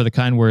everyone for the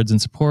kind words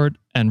and support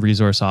and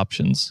resource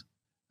options.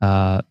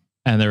 And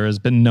there has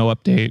been no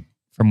update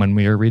from when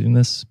we are reading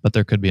this, but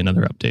there could be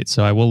another update.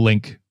 So I will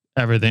link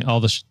everything, all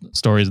the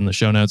stories in the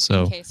show notes.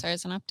 So in case there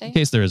is an update. In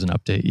case there is an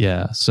update,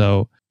 yeah.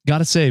 So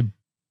gotta say,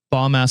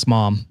 bomb ass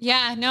mom.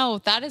 Yeah, no,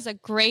 that is a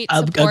great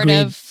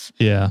supportive.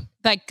 Yeah.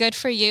 Like good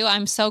for you.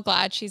 I'm so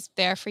glad she's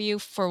there for you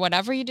for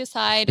whatever you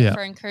decide,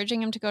 for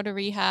encouraging him to go to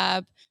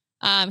rehab.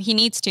 He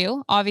needs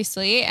to,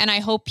 obviously. And I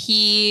hope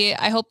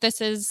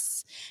this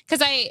is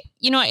because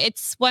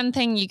it's one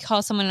thing you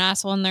call someone an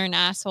asshole and they're an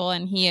asshole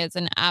and he is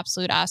an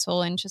absolute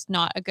asshole and just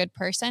not a good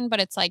person. But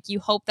it's like,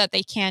 you hope that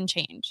they can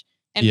change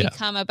and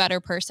become a better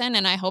person.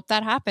 And I hope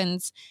that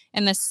happens.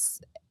 And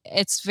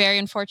it's very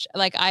unfortunate.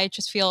 Like, I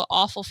just feel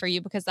awful for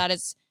you because that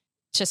is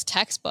just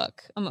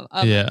textbook of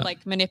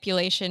like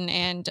manipulation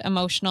and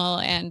emotional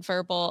and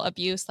verbal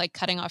abuse, like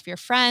cutting off your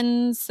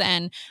friends.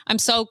 And I'm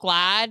so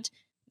glad,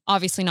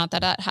 obviously not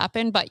that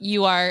happened, but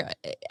you are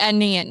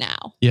ending it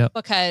now. Yeah.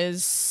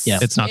 Because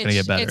it's not going to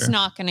get better. It's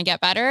not going to get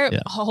better.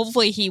 Yeah.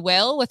 Hopefully he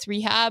will with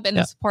rehab and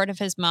the support of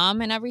his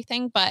mom and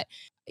everything. But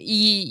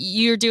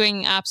you're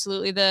doing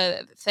absolutely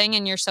the thing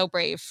and you're so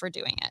brave for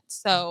doing it.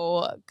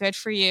 So good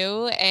for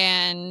you.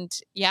 And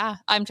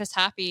I'm just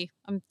happy.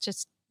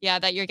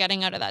 That you're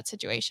getting out of that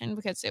situation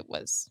because it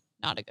was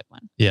not a good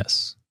one.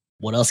 Yes.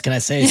 What else can I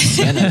say?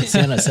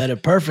 Sienna said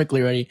it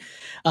perfectly already.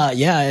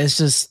 It's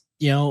just,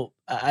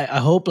 I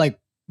hope like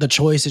the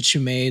choice that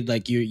you made,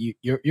 like you're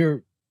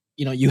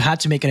you had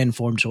to make an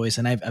informed choice,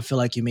 and I feel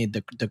like you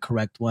made the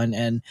correct one.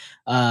 And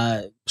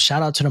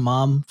shout out to the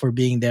mom for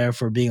being there,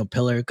 for being a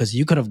pillar, because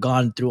you could have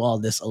gone through all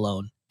this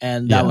alone,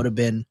 and that would have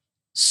been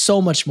so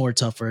much more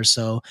tougher.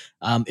 So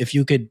if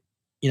you could,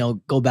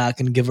 go back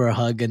and give her a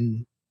hug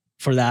and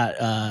for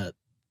that,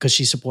 because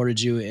she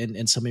supported you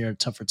in some of your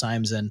tougher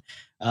times. And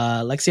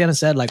like Sienna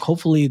said, like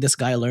hopefully this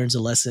guy learns a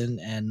lesson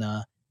and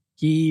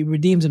he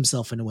redeems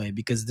himself in a way,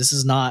 because this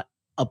is not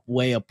a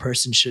way a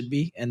person should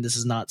be, and this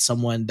is not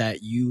someone that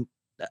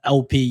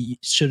LP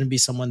shouldn't be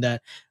someone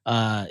that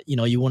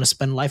you want to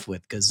spend life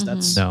with, because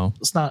that's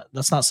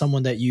not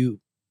someone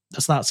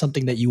that's not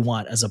something that you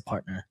want as a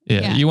partner.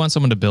 Yeah. You want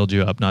someone to build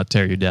you up, not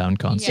tear you down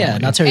constantly. Yeah,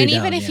 not tear you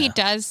down. And even if he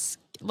does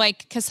like,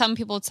 because some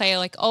people would say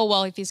like, oh,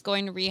 well, if he's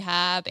going to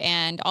rehab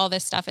and all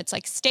this stuff, it's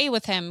like, stay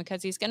with him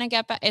because he's going to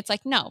get back. It's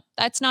like, no,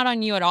 that's not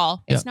on you at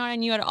all. It's not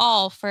on you at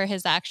all for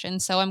his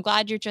actions. So I'm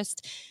glad you're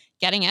just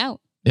getting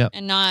out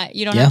and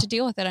you don't have to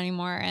deal with it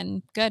anymore.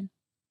 And good.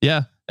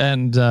 Yeah.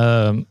 And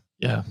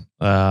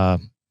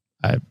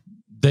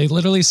they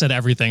literally said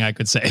everything I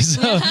could say.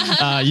 So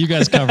you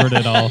guys covered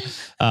it all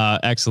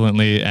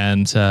excellently.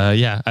 And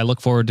I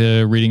look forward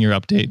to reading your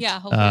update. Yeah,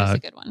 hopefully it's a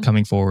good one.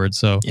 Coming forward.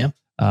 So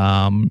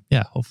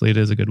hopefully it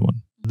is a good one.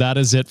 That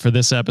is it for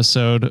this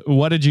episode.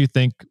 What did you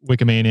think,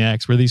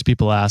 Wikimaniacs? Were these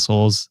people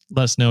assholes?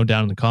 Let us know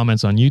down in the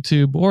comments on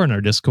YouTube or in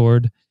our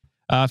Discord.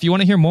 If you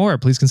want to hear more,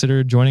 please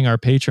consider joining our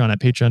Patreon at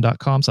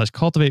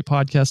patreon.com/Cultivate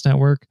Podcast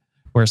Network,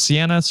 where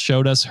Sienna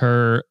showed us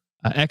her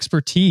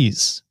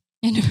expertise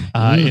in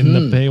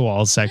the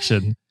paywall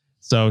section.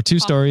 So 2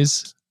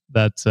 stories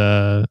that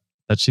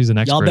she's an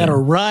expert. Y'all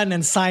better in. run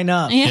and sign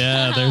up.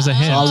 Yeah, there's a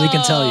hint. That's all we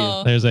can tell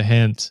you. There's a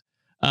hint.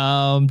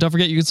 Don't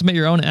forget, you can submit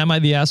your own Am I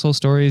the Asshole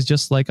stories,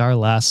 just like our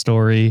last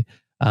story,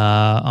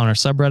 on our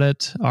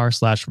subreddit,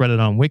 r/Reddit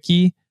on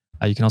Wiki.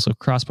 You can also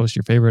cross-post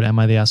your favorite Am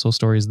I the Asshole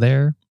stories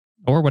there,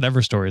 or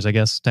whatever stories, I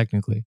guess,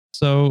 technically.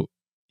 So,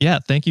 yeah,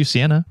 thank you,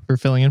 Sienna, for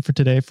filling in for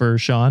today for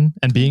Sean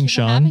and being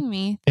Sean. Having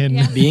me.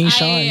 Being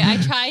Sean. I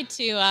tried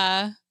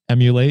to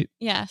emulate.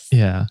 Yes.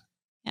 Yeah.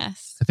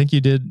 Yes. I think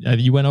you did.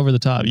 You went over the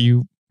top.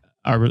 You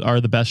are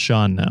the best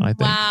Sean now, I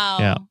think. Wow.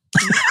 Yeah.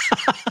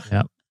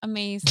 Yeah.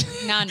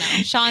 Amazing. No.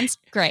 Sean's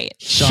great.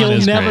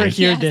 She'll never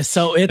hear this,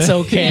 so it's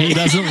okay. He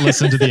doesn't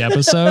listen to the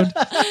episode.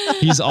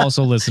 He's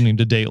also listening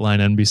to Dateline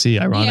NBC,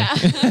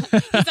 ironically. Yeah.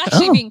 He's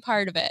actually being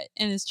part of it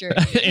in his jury.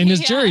 In his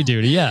jury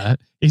duty, yeah.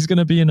 He's going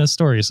to be in a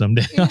story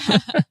someday.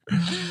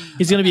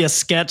 He's going to be a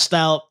sketched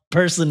out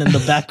person in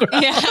the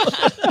background.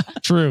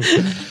 True.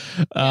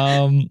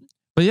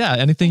 But yeah,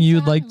 anything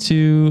you'd like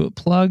to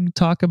plug,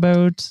 talk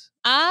about?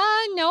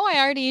 No, I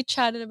already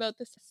chatted about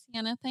the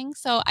Sienna thing.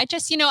 So I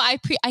just,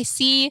 I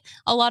see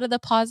a lot of the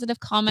positive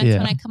comments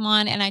when I come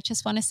on, and I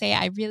just want to say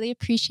I really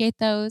appreciate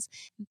those.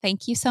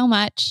 Thank you so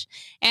much.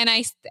 And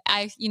I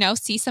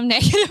see some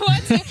negative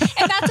ones, and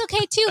that's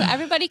okay too.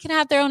 Everybody can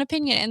have their own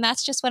opinion, and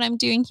that's just what I'm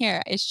doing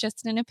here. It's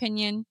just an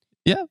opinion.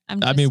 Yeah.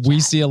 I mean, we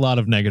see a lot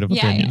of negative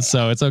opinions,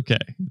 so it's okay.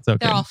 It's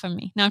okay. They're all from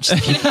me. No, I'm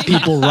just kidding.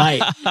 People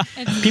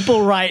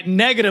write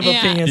negative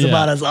opinions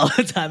about us all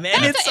the time,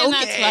 and it's okay.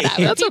 That's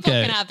whatever. That's People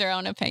okay. can have their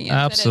own opinions.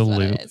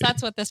 Absolutely. It is what it is.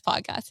 That's what this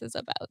podcast is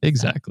about.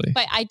 Exactly. So.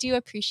 But I do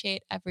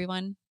appreciate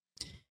everyone.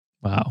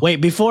 Wow.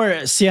 Wait,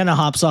 before Sienna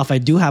hops off, I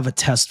do have a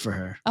test for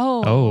her.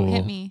 Oh.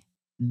 Hit me.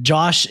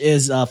 Josh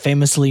is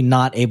famously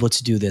not able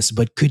to do this,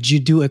 but could you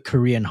do a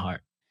Korean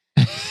heart?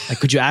 Like,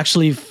 could you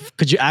actually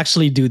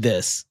do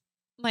this?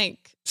 Like,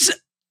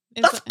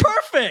 that's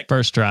perfect.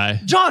 First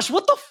try. Josh,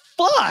 what the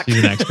fuck?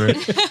 She's an expert.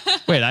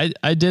 Wait,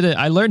 I did it.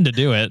 I learned to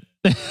do it.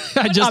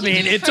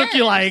 It took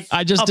you like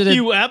I just a did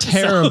few it episodes.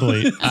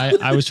 terribly.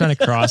 I was trying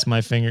to cross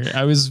my finger.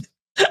 It was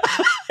bad.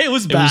 It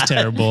was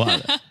terrible.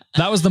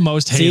 That was the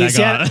most hate I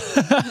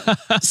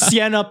got.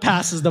 Sienna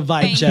passes the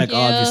vibe check, you.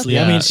 obviously.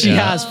 Yeah, I mean, she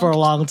has for a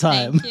long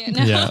time. Thank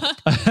you. Yeah.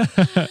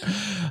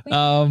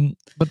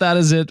 But that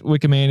is it,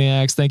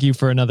 Wikimaniacs. Thank you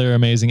for another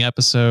amazing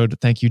episode.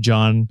 Thank you,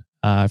 John.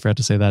 I forgot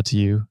to say that to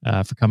you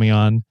for coming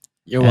on.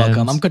 You're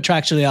welcome. I'm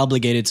contractually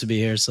obligated to be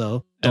here,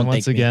 so don't and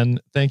once again,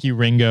 thank you,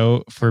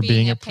 Ringo, for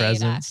being a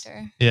presence.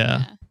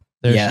 Yeah.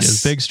 There she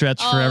is. Big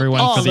stretch for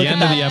everyone for the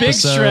end of the episode.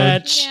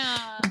 Big stretch.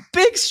 Yeah.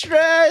 Big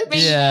stretch.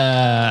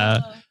 Yeah.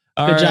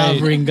 All Good right.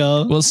 job,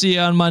 Ringo. We'll see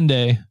you on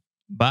Monday.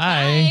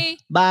 Bye.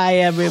 Bye,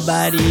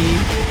 everybody.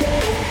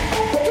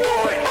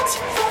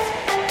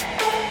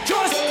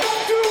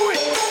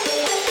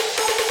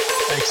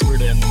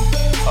 Expert in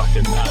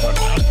fucking, I don't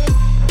know.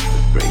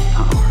 Great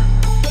power.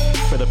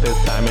 For the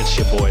 5th time, it's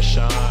your boy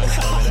Sean.